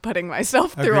 Again, I'm putting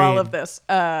myself through all of this,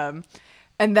 and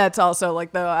that's also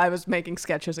like though I was making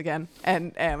sketches again,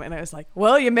 and I was like,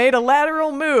 well, you made a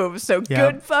lateral move, so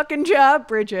good fucking job,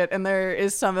 Bridget. And there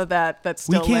is some of that that's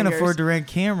still. We can't lingers. afford to rent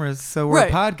cameras, so we're a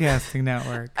podcasting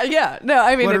network.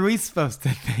 I mean, what are we supposed to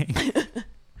think?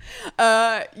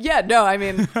 I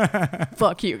mean,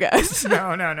 fuck you guys.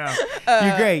 No.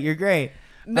 You're great.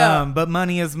 No, but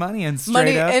money is money, and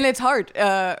straight up, and it's hard.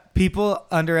 People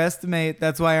underestimate.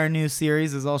 That's why our new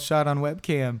series is all shot on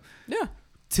webcam. Yeah.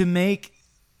 To make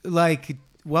like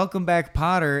Welcome Back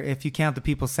Potter, if you count the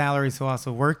people's salaries who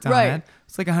also worked on it,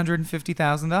 it's like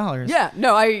 $150,000. Yeah,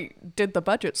 no, I did the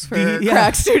budgets for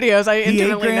Cracked Studios. I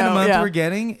intimately $8,000 know. a month we're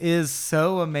getting is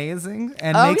so amazing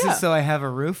and makes it so I have a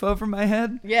roof over my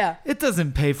head. Yeah, it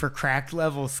doesn't pay for Cracked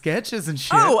level sketches and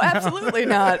shit. Oh, absolutely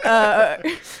not.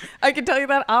 I can tell you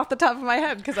that off the top of my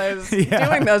head because I was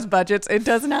doing those budgets. It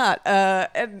does not,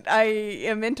 and I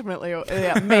am intimately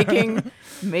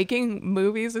making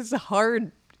movies is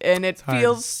hard. And it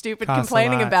feels stupid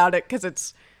complaining about it because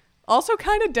it's also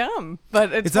kind of dumb,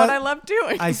 but it's what I love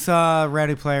doing. I saw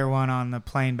Ready Player One on the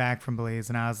plane back from Belize,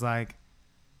 and I was like,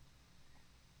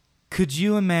 could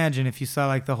you imagine if you saw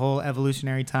like the whole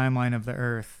evolutionary timeline of the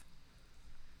Earth?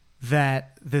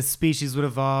 that this species would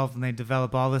evolve and they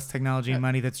develop all this technology and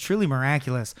money that's truly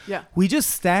miraculous. Yeah. We just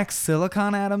stack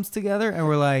silicon atoms together and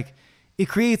we're like, it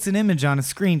creates an image on a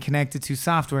screen connected to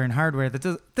software and hardware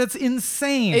that's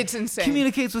insane. It's insane.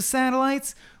 Communicates with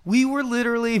satellites. We were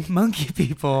literally monkey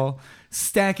people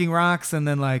stacking rocks and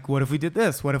then like, what if we did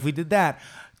this? What if we did that?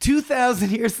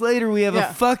 2,000 years later, we have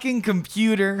a fucking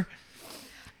computer.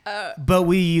 But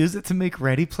we use it to make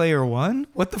Ready Player One?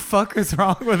 What the fuck is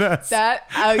wrong with us?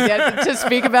 To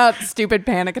speak about stupid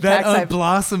panic attacks. That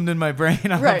blossomed in my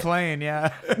brain on the plane,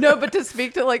 yeah. No, but to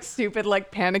speak to like stupid, like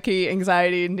panicky,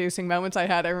 anxiety-inducing moments I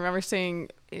had, I remember seeing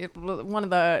one of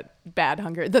the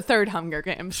third Hunger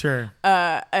Games. Sure.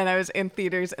 And I was in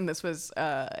theaters, and this was,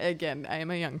 again, I am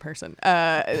a young person,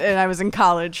 and I was in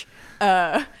college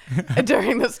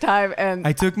during this time, and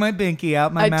I took my binky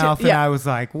out my mouth, and I was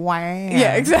like, wow.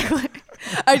 Yeah, exactly.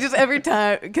 I just, every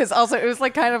time, because also it was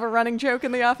like kind of a running joke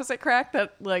in the office at Crack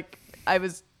that like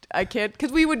I kid,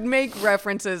 because we would make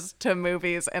references to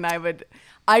movies, and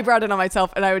I brought it on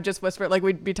myself, and I would just whisper, like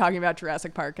we'd be talking about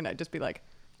Jurassic Park, and I'd just be like,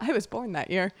 I was born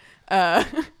that year.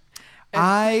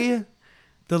 The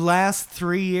last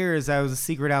 3 years, I was a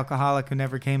secret alcoholic who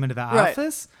never came into the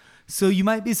office. So you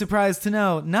might be surprised to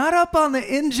know, not up on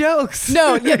the in-jokes.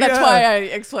 No, yeah, that's why I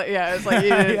explained. Yeah, it's like,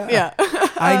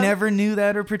 I never knew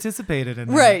that or participated in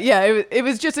that. Right, yeah, it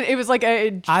was just, it was like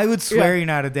I would swear you're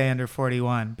not a day under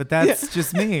 41, but that's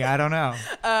just me. I don't know.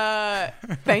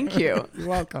 Thank you. You're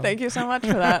welcome. Thank you so much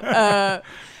for that.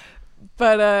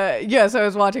 So I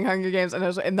was watching Hunger Games,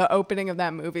 and the opening of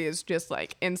that movie is just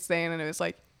like insane, and it was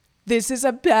like, this is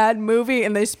a bad movie,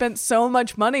 and they spent so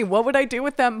much money. What would I do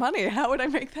with that money? How would I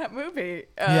make that movie?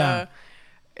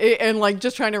 And like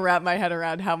just trying to wrap my head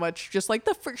around how much just like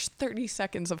the first 30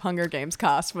 seconds of Hunger Games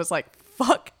cost was like,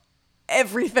 fuck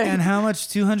everything. And how much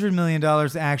 $200 million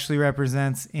actually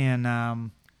represents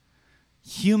in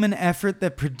human effort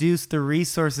that produced the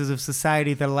resources of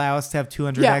society that allow us to have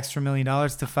 $200 extra million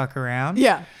to fuck around.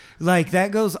 Yeah. Like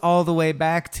that goes all the way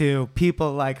back to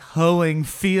people like hoeing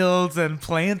fields and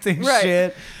planting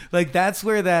shit. Like that's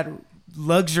where that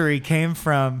luxury came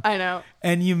from. I know.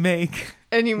 And you make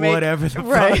whatever the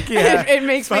fuck. Yeah. It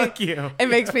makes fuck you. It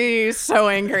makes me so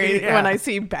angry when I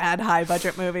see bad high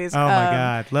budget movies. Oh my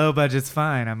God. Low budget's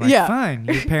fine. I'm like, fine.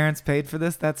 Your parents paid for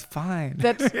this. That's fine.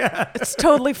 It's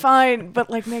totally fine.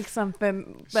 But like make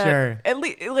something that at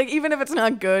least like even if it's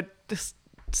not good, just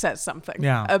says something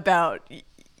about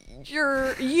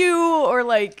you or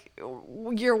like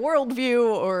your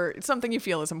worldview or something you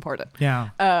feel is important.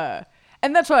 Yeah.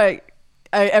 And that's why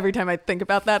every time I think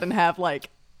about that and have like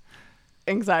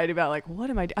anxiety about like,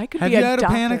 what am I doing? I could have be you a had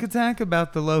doctor. A panic attack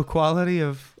about the low quality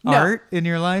of art in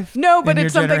your life? No, but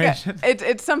it's something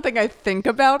it's something I think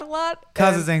about a lot.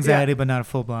 Causes anxiety, but not a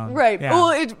full blown. Right. Yeah.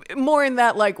 Well, it's more in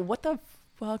that like, what the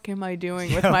fuck am I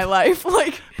doing with my life?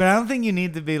 Like, but I don't think you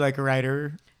need to be like a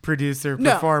writer, producer,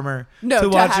 performer to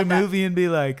watch a movie and be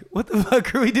like, what the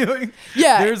fuck are we doing?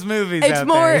 Yeah. There's movies it's out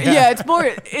more, there. Yeah.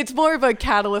 It's more of a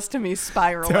catalyst to me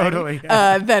spiraling totally,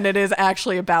 than it is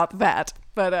actually about that.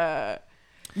 But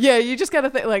you just got to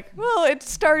think like, well, it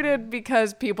started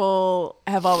because people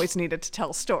have always needed to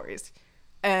tell stories.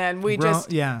 And we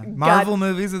Marvel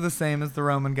movies are the same as the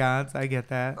Roman gods. I get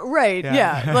that. Right.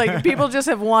 Yeah. Like people just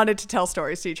have wanted to tell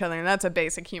stories to each other, and that's a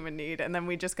basic human need. And then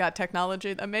we just got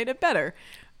technology that made it better.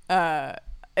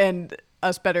 And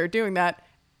us better at doing that,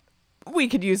 we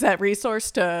could use that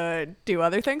resource to do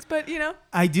other things. But,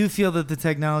 I do feel that the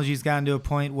technology's gotten to a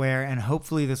point where, and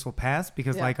hopefully this will pass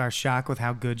because like our shock with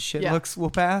how good shit looks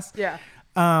will pass. Yeah.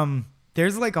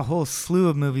 There's like a whole slew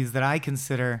of movies that I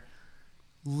consider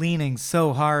leaning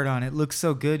so hard on it looks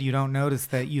so good you don't notice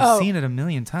that you've seen it a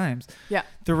million times. Yeah.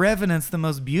 The Revenant's the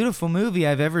most beautiful movie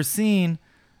I've ever seen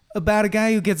about a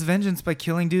guy who gets vengeance by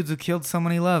killing dudes who killed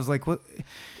someone he loves. Like what?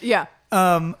 Yeah.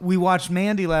 We watched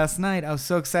Mandy last night. I was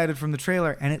so excited from the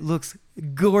trailer and it looks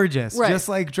gorgeous, just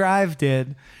like Drive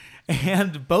did.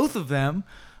 And both of them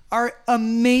are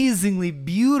amazingly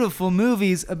beautiful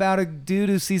movies about a dude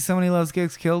who sees someone he loves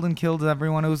gets killed and kills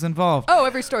everyone who was involved. Oh,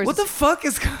 every story. What the fuck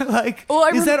is like? Well,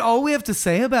 is that all we have to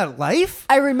say about life?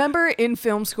 I remember in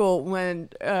film school when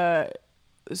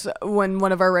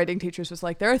one of our writing teachers was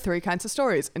like, there are 3 kinds of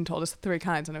stories, and told us 3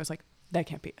 kinds, and I was like, that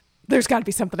can't be it. There's got to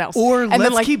be something else. Or and let's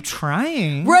then, like, keep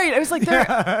trying. Right. I was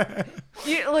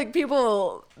like,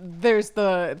 people, there's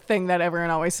the thing that everyone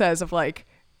always says of like,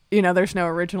 there's no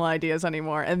original ideas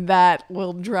anymore. And that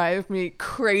will drive me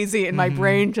crazy in my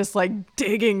brain, just like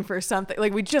digging for something.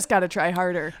 Like we just got to try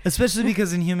harder. Especially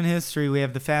because in human history, we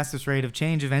have the fastest rate of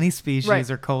change of any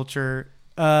species or culture.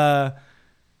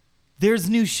 there's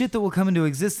new shit that will come into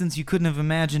existence you couldn't have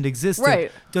imagined existed.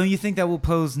 Right. Don't you think that will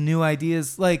pose new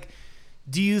ideas? Like,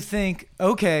 do you think,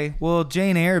 okay, well,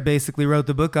 Jane Eyre basically wrote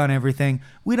the book on everything.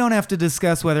 We don't have to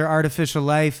discuss whether artificial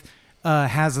life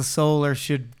has a soul or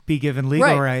should be given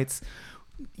legal rights.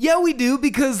 Yeah, we do,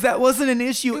 because that wasn't an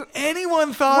issue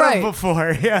anyone thought of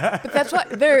before. Yeah. But that's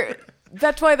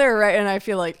why they're right. And I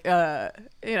feel like,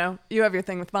 you know, you have your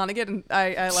thing with Vonnegut, and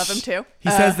I love him too. He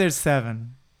says there's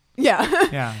 7. Yeah.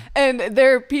 Yeah. And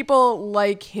there are people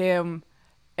like him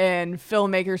and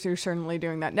filmmakers who are certainly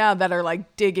doing that now that are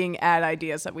like digging at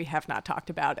ideas that we have not talked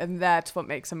about. And that's what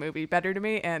makes a movie better to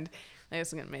me. And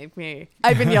it's going to make me,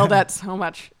 I've been yelled at so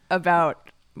much about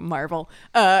Marvel.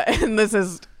 And this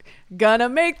is gonna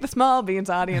make the Small Beans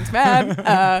audience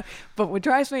mad. But what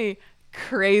drives me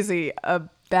crazy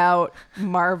about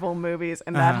Marvel movies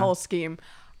and that whole scheme,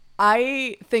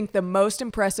 I think the most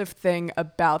impressive thing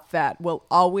about that will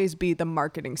always be the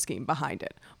marketing scheme behind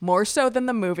it. More so than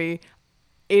the movie.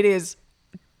 It is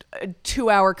a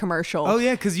 2-hour commercial. Oh,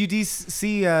 yeah, because you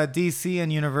see DC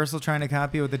and Universal trying to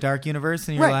copy it with the Dark Universe,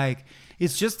 and you're like,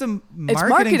 it's just a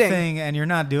marketing thing, and you're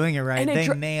not doing it right. They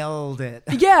nailed it.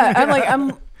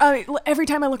 Yeah, every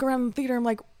time I look around the theater, I'm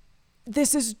like,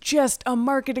 this is just a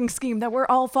marketing scheme that we're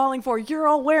all falling for. You're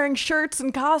all wearing shirts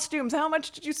and costumes. How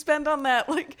much did you spend on that?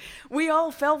 Like, we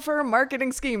all fell for a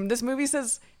marketing scheme. This movie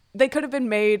says they could have been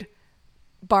made,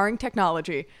 barring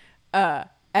technology, and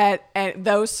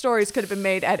those stories could have been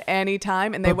made at any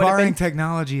time, and they would have been. Barring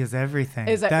technology is everything.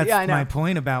 That's my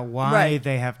point about why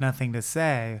they have nothing to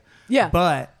say. Yeah,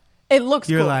 but it looks.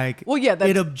 You're cool. like, well, yeah.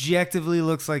 It objectively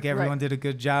looks like everyone did a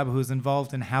good job who's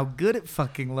involved in how good it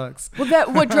fucking looks. Well,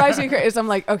 what drives me crazy is I'm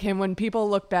like, okay, when people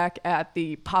look back at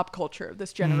the pop culture of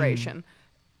this generation,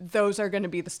 those are going to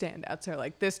be the standouts. They're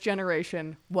like, this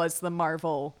generation was the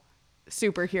Marvel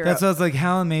superhero. That's what I was like,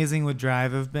 how amazing would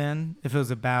Drive have been if it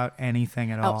was about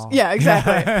anything at all? Yeah,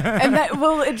 exactly. And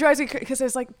it drives me because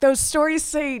it's like those stories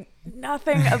say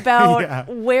nothing about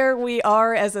where we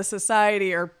are as a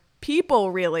society or people,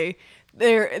 really.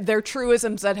 They're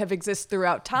truisms that have existed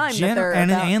throughout time.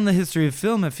 And the history of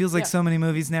film. It feels like so many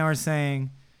movies now are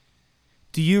saying,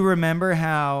 do you remember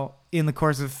how in the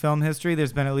course of film history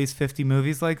there's been at least 50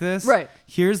 movies like this? Right.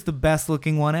 Here's the best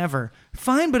looking one ever.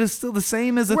 Fine, but it's still the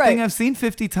same as a thing I've seen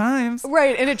 50 times.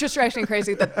 Right, and it just drives me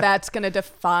crazy that that's going to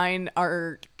define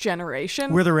our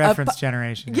generation. We're the reference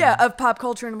generation. Yeah, of pop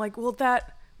culture. And I'm like, well,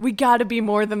 we got to be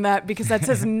more than that, because that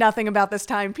says nothing about this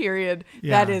time period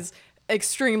that is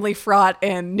extremely fraught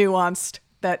and nuanced,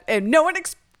 and no one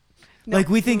like,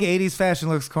 we think 80s fashion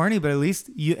looks corny, but at least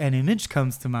an image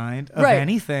comes to mind of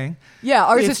anything. Yeah,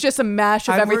 ours is just a mash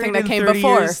of everything that came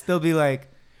before. Years, they'll be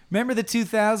like, remember the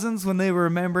 2000s when they were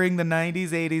remembering the 90s,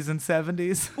 80s, and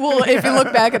 70s? Well, if you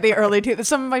look back at the early 2000s,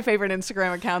 some of my favorite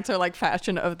Instagram accounts are like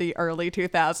fashion of the early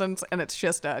 2000s, and it's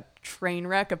just a train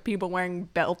wreck of people wearing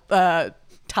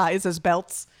ties as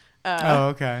belts.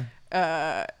 Okay.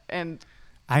 And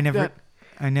I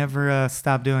never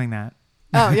stopped doing that.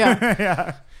 Oh, yeah.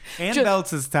 Yeah. And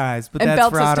belts as ties, but that's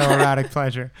for autoerotic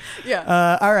pleasure.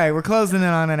 Yeah. All right, we're closing in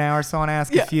on an hour, so I want to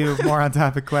ask a few more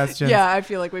on-topic questions. Yeah, I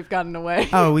feel like we've gotten away.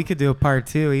 Oh, we could do a part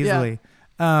 2 easily.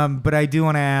 Yeah. But I do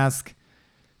want to ask,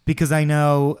 because I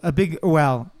know I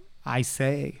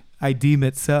deem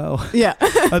it so. Yeah.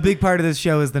 A big part of this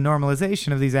show is the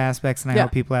normalization of these aspects, and I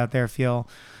hope people out there feel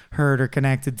heard or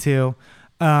connected to.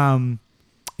 In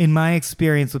my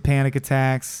experience with panic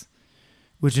attacks,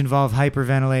 which involve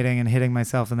hyperventilating and hitting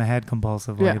myself in the head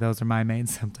compulsively. Those are my main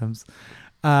symptoms.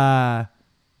 The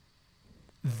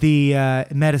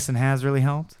medicine has really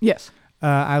helped. Yes.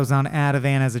 I was on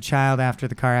Ativan as a child after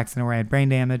the car accident where I had brain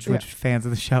damage, which fans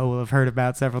of the show will have heard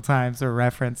about several times or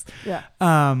referenced,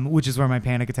 which is where my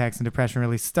panic attacks and depression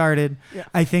really started. Yeah.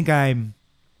 I think I'm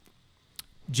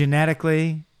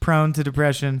genetically prone to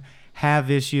depression,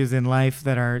 have issues in life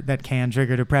that can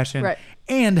trigger depression,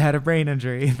 and had a brain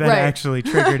injury that actually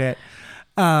triggered it.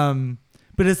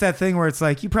 But it's that thing where it's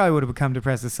like, you probably would have become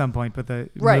depressed at some point, but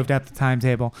moved up the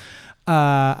timetable.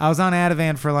 I was on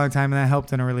Ativan for a long time, and that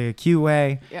helped in a really acute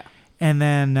way. Yeah. And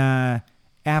then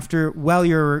while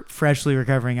you're freshly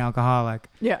recovering alcoholic,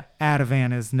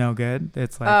 Ativan is no good.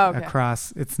 It's like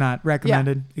it's not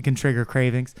recommended. Yeah. It can trigger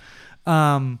cravings.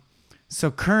 So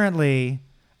currently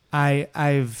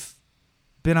I've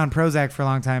been on Prozac for a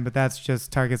long time, but that's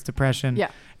just targets depression. Yeah.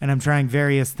 And I'm trying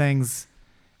various things,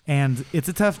 and it's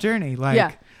a tough journey.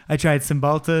 Like I tried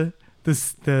Cymbalta,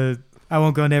 I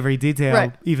won't go into every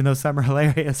detail, even though some are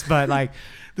hilarious, but like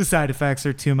the side effects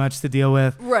are too much to deal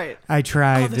with. Right. I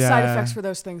tried. The side effects for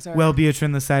those things are.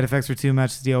 Wellbutrin, the side effects are too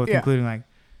much to deal with, including like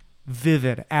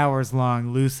vivid,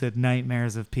 hours-long, lucid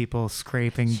nightmares of people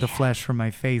scraping the flesh from my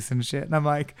face and shit. And I'm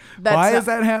like, why is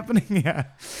that happening? Yeah.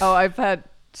 Oh, I've had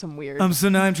some weird. So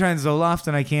now I'm trying Zoloft,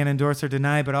 and I can't endorse or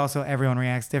deny, but also everyone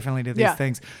reacts differently to these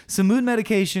things. So mood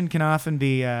medication can often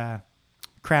be a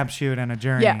crapshoot and a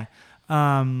journey. Yeah.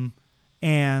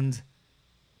 And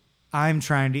I'm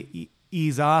trying to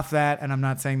ease off that, and I'm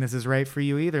not saying this is right for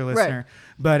you either, listener,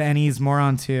 but ease more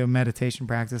onto meditation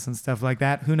practice and stuff like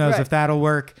that. Who knows if that'll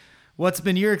work? What's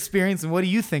been your experience, and what do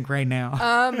you think right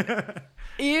now?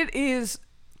 It is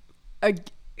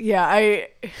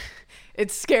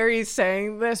it's scary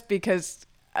saying this because,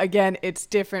 again, it's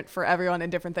different for everyone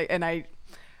and different things. And I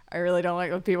really don't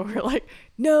like when people are like,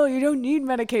 no, you don't need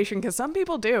medication, because some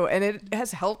people do. And it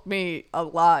has helped me a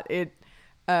lot.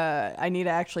 I need to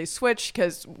actually switch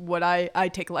because I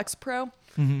take Lexapro.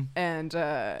 Mm-hmm. And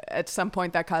at some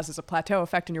point that causes a plateau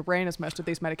effect in your brain, as most of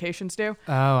these medications do.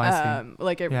 Oh, I see.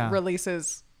 Like it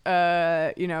releases,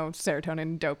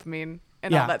 serotonin, dopamine,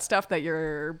 and all that stuff that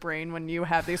your brain, when you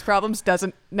have these problems,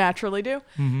 doesn't naturally do.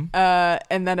 Mm-hmm.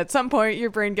 And then at some point your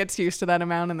brain gets used to that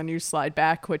amount, and then you slide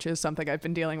back, which is something I've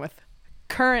been dealing with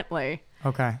currently.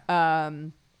 Okay.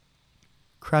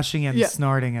 Crushing and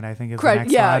snorting it, I think, is the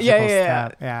next logical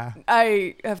step. Yeah.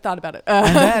 I have thought about it.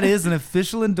 And that is an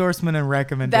official endorsement and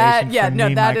recommendation from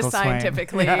me, that Michael is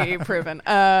scientifically proven.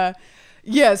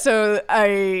 So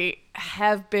I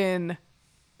have been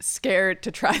scared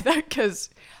to try that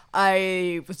because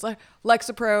I was like,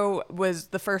 Lexapro was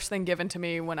the first thing given to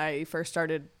me when I first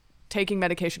started taking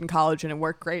medication in college, and it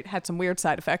worked great. Had some weird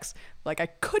side effects. Like I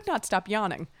could not stop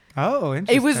yawning. Oh,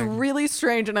 interesting. It was really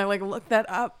strange, and I looked that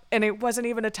up, and it wasn't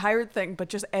even a tired thing, but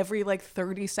just every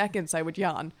 30 seconds I would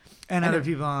yawn. And other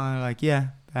people are like,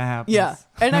 yeah, that happens. Yeah.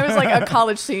 And I was a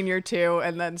college senior too,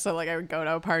 and then so I would go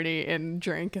to a party and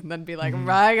drink and then be like,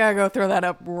 I gotta go throw that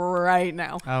up right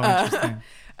now. Oh, interesting.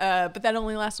 But that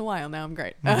only lasts a while. Now I'm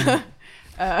great. Mm-hmm.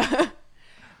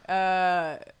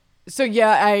 So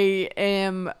yeah,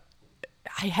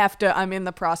 I'm in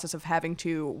the process of having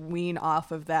to wean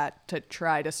off of that to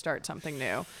try to start something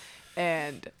new.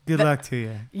 And good luck to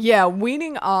you. Yeah,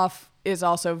 weaning off is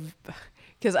also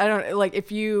because I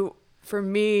don't for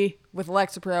me with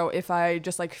Lexapro, if I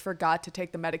just forgot to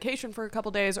take the medication for a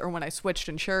couple days, or when I switched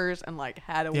insurers and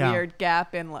had a weird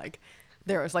gap in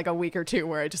there was a week or two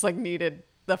where I just needed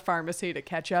the pharmacy to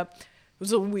catch up. It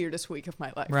was the weirdest week of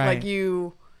my life. Right.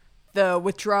 The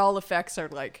withdrawal effects are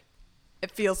it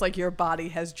feels like your body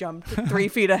has jumped 3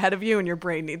 feet ahead of you, and your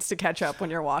brain needs to catch up when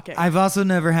you're walking. I've also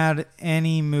never had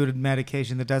any mood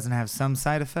medication that doesn't have some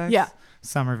side effects. Yeah.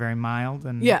 Some are very mild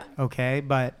and okay,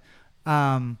 but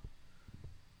and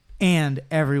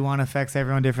everyone affects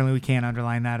everyone differently. We can't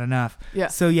underline that enough. Yeah.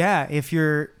 So yeah, if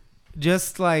you're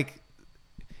just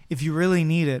if you really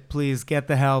need it, please get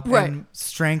the help and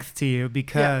strength to you,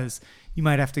 because you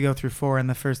might have to go through 4, and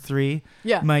the first 3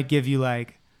 might give you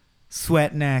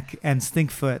sweat neck and stink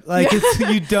foot.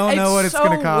 You don't know what it's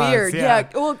going to cause. Weird. Yeah.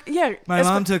 Well, yeah. My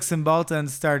mom took Cymbalta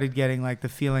and started getting the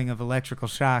feeling of electrical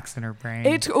shocks in her brain.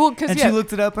 And she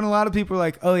looked it up, and a lot of people were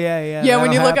like, oh yeah. Yeah,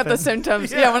 when you look at the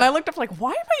symptoms. Yeah, when I looked up,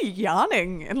 why am I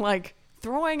yawning and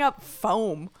throwing up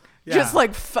foam? Yeah. Just I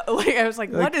was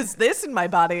what is this in my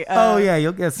body? Oh yeah,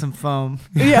 you'll get some foam.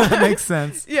 Yeah. That makes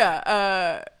sense.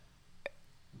 Yeah.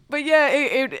 But yeah,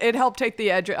 it helped take the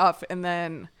edge off, and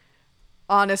then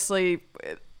honestly,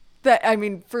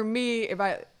 for me,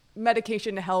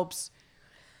 medication helps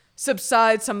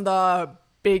subside some of the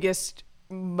biggest,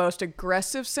 most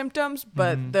aggressive symptoms,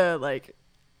 but the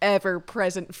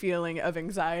ever-present feeling of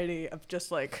anxiety of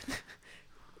just a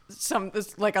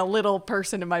little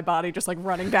person in my body just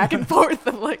running back and forth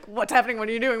of what's happening, what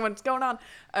are you doing, what's going on.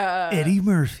 Eddie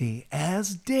Murphy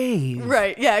as Dave.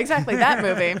 Right. Yeah, exactly. That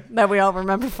movie that we all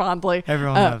remember fondly.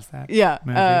 Everyone loves that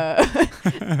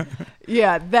movie.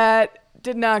 Yeah, that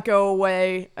did not go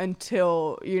away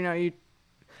until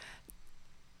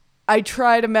I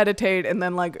try to meditate, and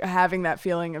then having that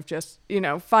feeling of just,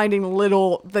 finding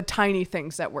the tiny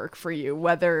things that work for you,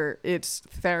 whether it's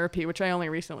therapy, which I only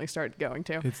recently started going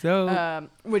to. It's dope.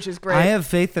 Which is great. I have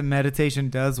faith that meditation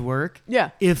does work. Yeah.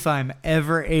 If I'm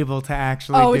ever able to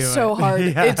actually do it. Oh, it's so hard.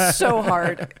 Yeah. It's so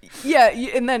hard. Yeah.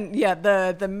 And then,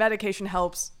 the medication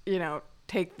helps,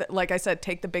 take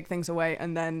the big things away.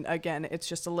 And then again, it's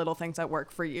just the little things that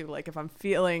work for you. If I'm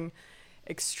feeling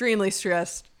extremely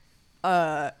stressed,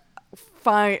 really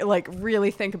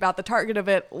think about the target of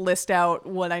it, list out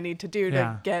what I need to do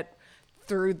to get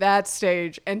through that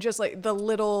stage, and just the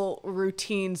little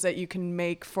routines that you can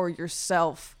make for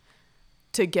yourself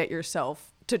to get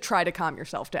yourself to try to calm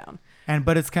yourself down.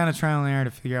 But it's kind of trial and error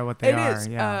to figure out what they are. It is.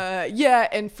 Yeah.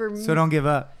 And for me, So don't give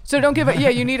up. Yeah,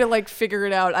 you need to like figure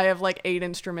it out. I have like 8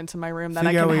 instruments in my room that I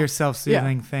can figure out what your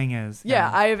self-soothing thing is. Yeah,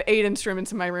 I have 8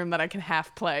 instruments in my room that I can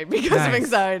half play because of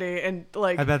anxiety, and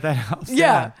like I bet that helps.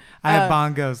 Yeah. I have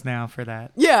bongos now for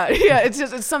that. Yeah. It's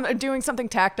just doing something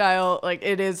tactile. Like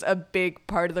it is a big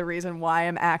part of the reason why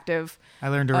I'm active. I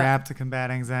learned to rap to combat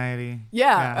anxiety.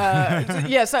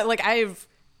 Yeah. So like I have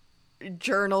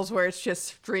journals where it's just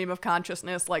stream of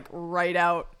consciousness, like write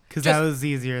out. Because that was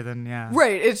easier than,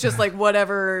 Right. It's just like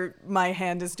whatever my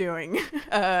hand is doing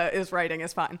is writing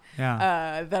is fine.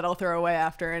 Yeah. That I'll throw away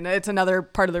after. And it's another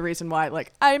part of the reason why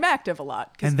like I'm active a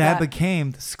lot. And that became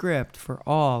the script for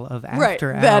all of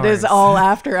After Hours. That is all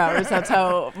After Hours. That's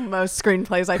how most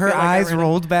screenplays I feel like. Her eyes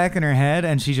rolled back in her head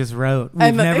and she just wrote.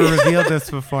 We've never revealed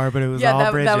this before, but it was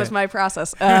all Bridget. That was my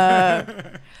process.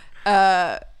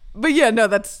 But yeah, no,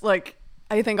 that's like,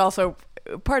 I think also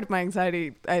part of my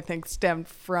anxiety, I think, stemmed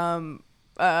from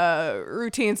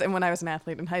routines. And when I was an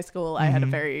athlete in high school, I had a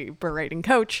very berating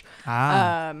coach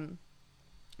who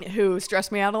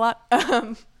stressed me out a lot.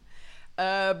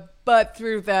 But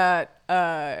through that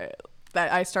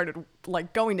I started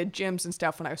like going to gyms and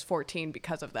stuff when I was 14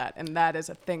 because of that. And that is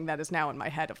a thing that is now in my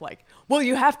head of like, well,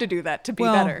 you have to do that to be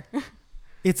better.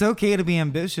 It's okay to be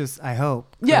ambitious, I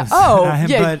hope.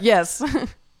 Yeah. Yes.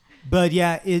 But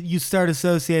yeah, you start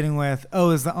associating with,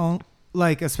 is the only,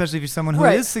 like, especially if you're someone who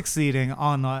is succeeding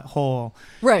on the whole.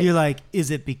 Right. You're like,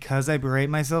 is it because I berate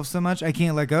myself so much? I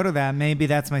can't let go to that. Maybe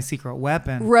that's my secret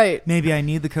weapon. Right. Maybe I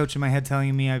need the coach in my head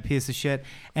telling me I'm a piece of shit.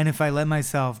 And if I let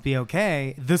myself be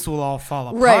okay, this will all fall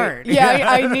apart. Right. Yeah,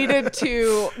 I needed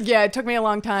to. Yeah, it took me a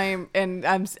long time. And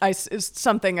it's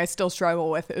something I still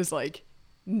struggle with is like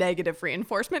negative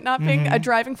reinforcement not being a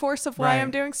driving force of why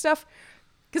I'm doing stuff.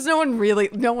 Because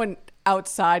no one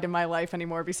outside in my life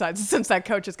anymore, besides since that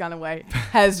coach has gone away,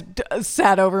 has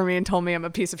sat over me and told me I'm a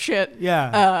piece of shit.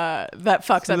 Yeah. That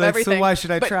fucks up everything. So why should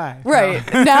I try? Right.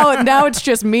 Now it's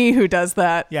just me who does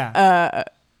that. Yeah.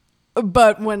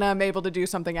 But when I'm able to do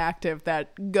something active,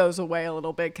 that goes away a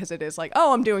little bit because it is like,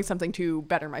 I'm doing something to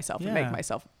better myself and make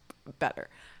myself better.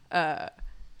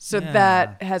 So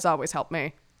that has always helped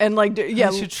me. And like,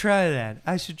 I should try that.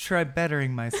 I should try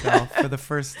bettering myself for the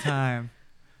first time.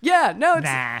 Yeah, no,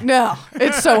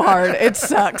 it's so hard. It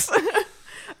sucks.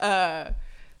 But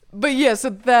yeah, so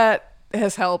that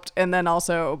has helped. And then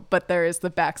also, but there is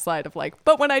the backslide of like,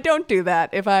 but when I don't do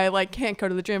that, if I like can't go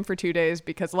to the gym for 2 days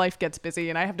because life gets busy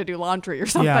and I have to do laundry or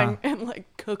something and like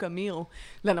cook a meal,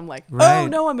 then I'm like, oh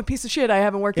no, I'm a piece of shit. I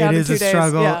haven't worked out in 2 days. It is a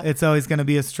struggle. Yeah. It's always going to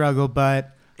be a struggle,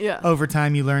 but over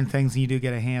time you learn things and you do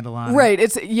get a handle on it. Right.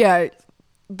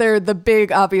 They're the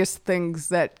big obvious things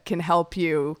that can help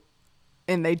you.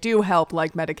 And they do help,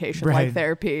 like medication, like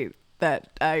therapy,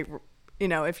 that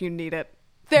if you need it.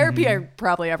 Therapy,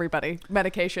 probably everybody.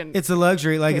 Medication. It's a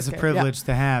luxury, like it's a privilege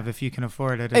to have if you can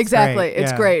afford it. It's exactly. Great.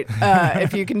 It's great.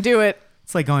 If you can do it.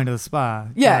 It's like going to the spa.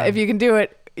 Yeah, if you can do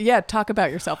it, talk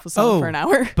about yourself with someone for an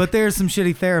hour. But there's some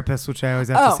shitty therapists, which I always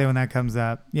have to say when that comes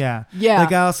up. Yeah.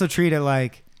 Like I also treat it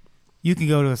like you can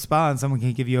go to a spa and someone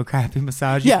can give you a crappy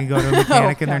massage. You can go to a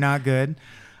mechanic and they're not good.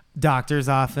 Doctors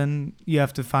often you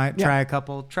have to try a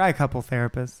couple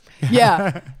therapists.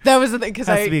 That was the thing because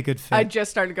to be a good fit. I just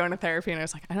started going to therapy and I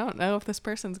was like, I don't know if this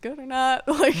person's good or not.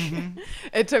 Like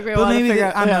it took me a while to figure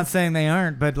out. I'm not saying they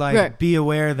aren't, but like be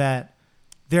aware that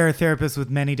there are therapists with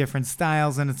many different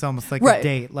styles and it's almost like a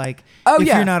date. Like if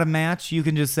you're not a match, you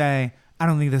can just say, I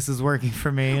don't think this is working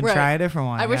for me and try a different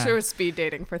one. I wish there was speed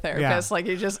dating for therapists. Like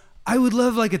you just I would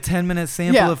love like a 10-minute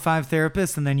sample of 5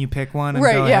 therapists and then you pick one and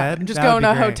go ahead. Just go in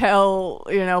a hotel,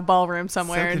 ballroom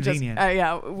somewhere. So convenient. And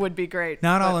just, would be great.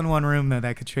 Not all in one room though.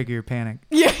 That could trigger your panic.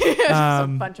 Just a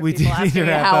bunch of people asking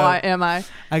me how am I.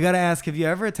 I got to ask, have you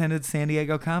ever attended San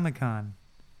Diego Comic-Con?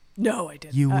 No, I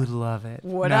didn't. You would love it.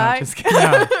 Would I? Just kidding.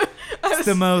 No. It's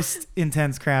the most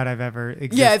intense crowd I've ever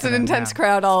existed. Yeah, it's an intense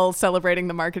crowd all celebrating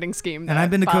the marketing scheme. And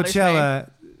I've been to Coachella.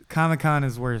 Comic-Con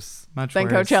is worse, much than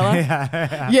worse.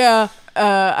 Coachella. Yeah.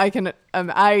 I can.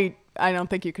 I don't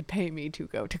think you could pay me to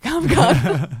go to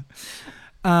Comic-Con.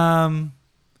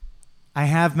 I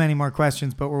have many more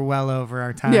questions, but we're well over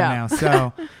our time now.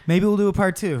 So maybe we'll do a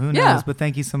part 2. Who knows? But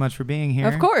thank you so much for being here.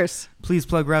 Of course. Please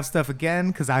plug Rough Stuff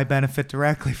again because I benefit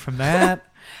directly from that.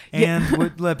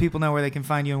 And let people know where they can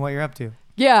find you and what you're up to.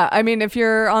 Yeah, I mean, if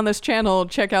you're on this channel,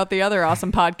 check out the other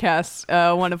awesome podcasts,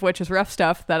 one of which is Rough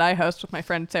Stuff that I host with my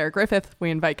friend Sarah Griffith. We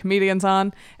invite comedians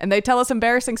on, and they tell us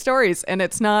embarrassing stories, and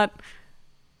it's not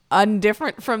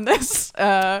undifferent from this.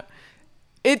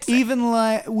 It's even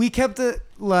we kept it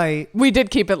light. We did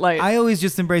keep it light. I always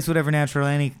just embrace whatever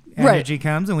energy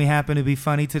comes, and we happen to be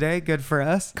funny today. Good for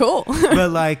us. Cool.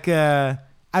 But like, I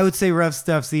would say rough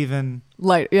stuff's even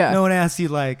light. Yeah. No one asks you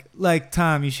like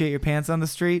Tom, you shit your pants on the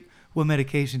street. What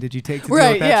medication did you take to deal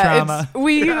with that trauma?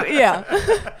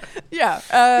 Yeah.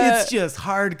 It's just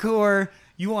hardcore.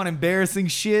 You want embarrassing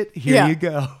shit? Here you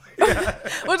go.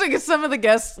 Well, it's like some of the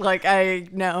guests like I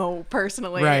know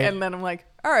personally, and then I'm like,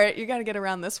 all right, you got to get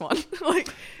around this one. Like,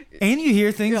 and you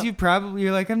hear things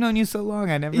you're like, I've known you so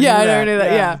long, I never knew I that. never knew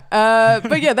that. Yeah.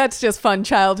 But yeah, that's just fun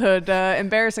childhood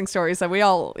embarrassing stories that we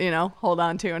all hold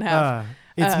on to and have.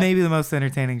 It's maybe the most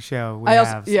entertaining show we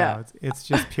have. So it's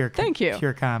just pure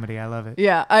pure comedy. I love it.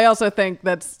 Yeah, I also think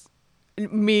that's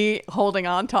me holding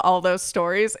on to all those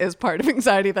stories is part of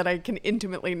anxiety, that I can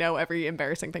intimately know every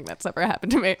embarrassing thing that's ever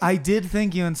happened to me. I did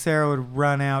think you and Sarah would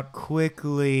run out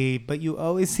quickly, but you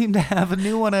always seem to have a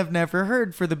new one I've never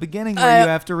heard for the beginning where you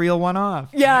have to reel one off.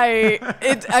 Yeah,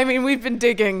 I mean, we've been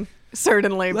digging.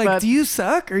 Certainly, like, but do you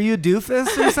suck? Are you a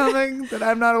doofus or something that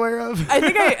I'm not aware of?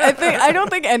 I don't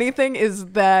think anything is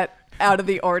that out of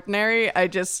the ordinary. I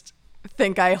just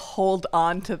think I hold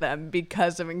on to them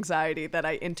because of anxiety that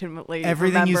I intimately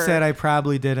everything remember. You said I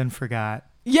probably did and forgot.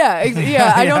 Yeah.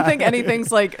 I don't think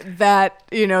anything's like that,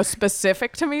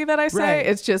 specific to me that I say. Right.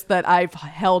 It's just that I've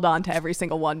held on to every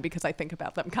single one because I think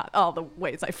about them, all the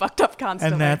ways I fucked up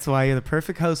constantly. And that's why you're the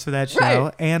perfect host for that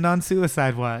show and on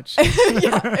Suicide Watch.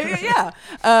 Yeah.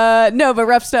 No, but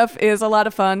Rough Stuff is a lot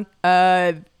of fun.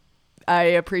 I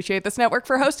appreciate this network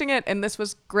for hosting it, and this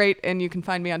was great. And you can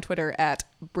find me on Twitter at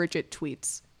Bridget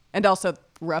Tweets, and also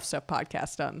Rough Stuff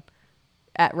Podcast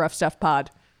at Rough Stuff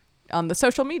Pod on the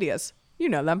social medias. You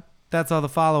know them. That's all the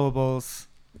followables.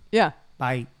 Yeah.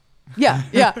 Bye. Yeah.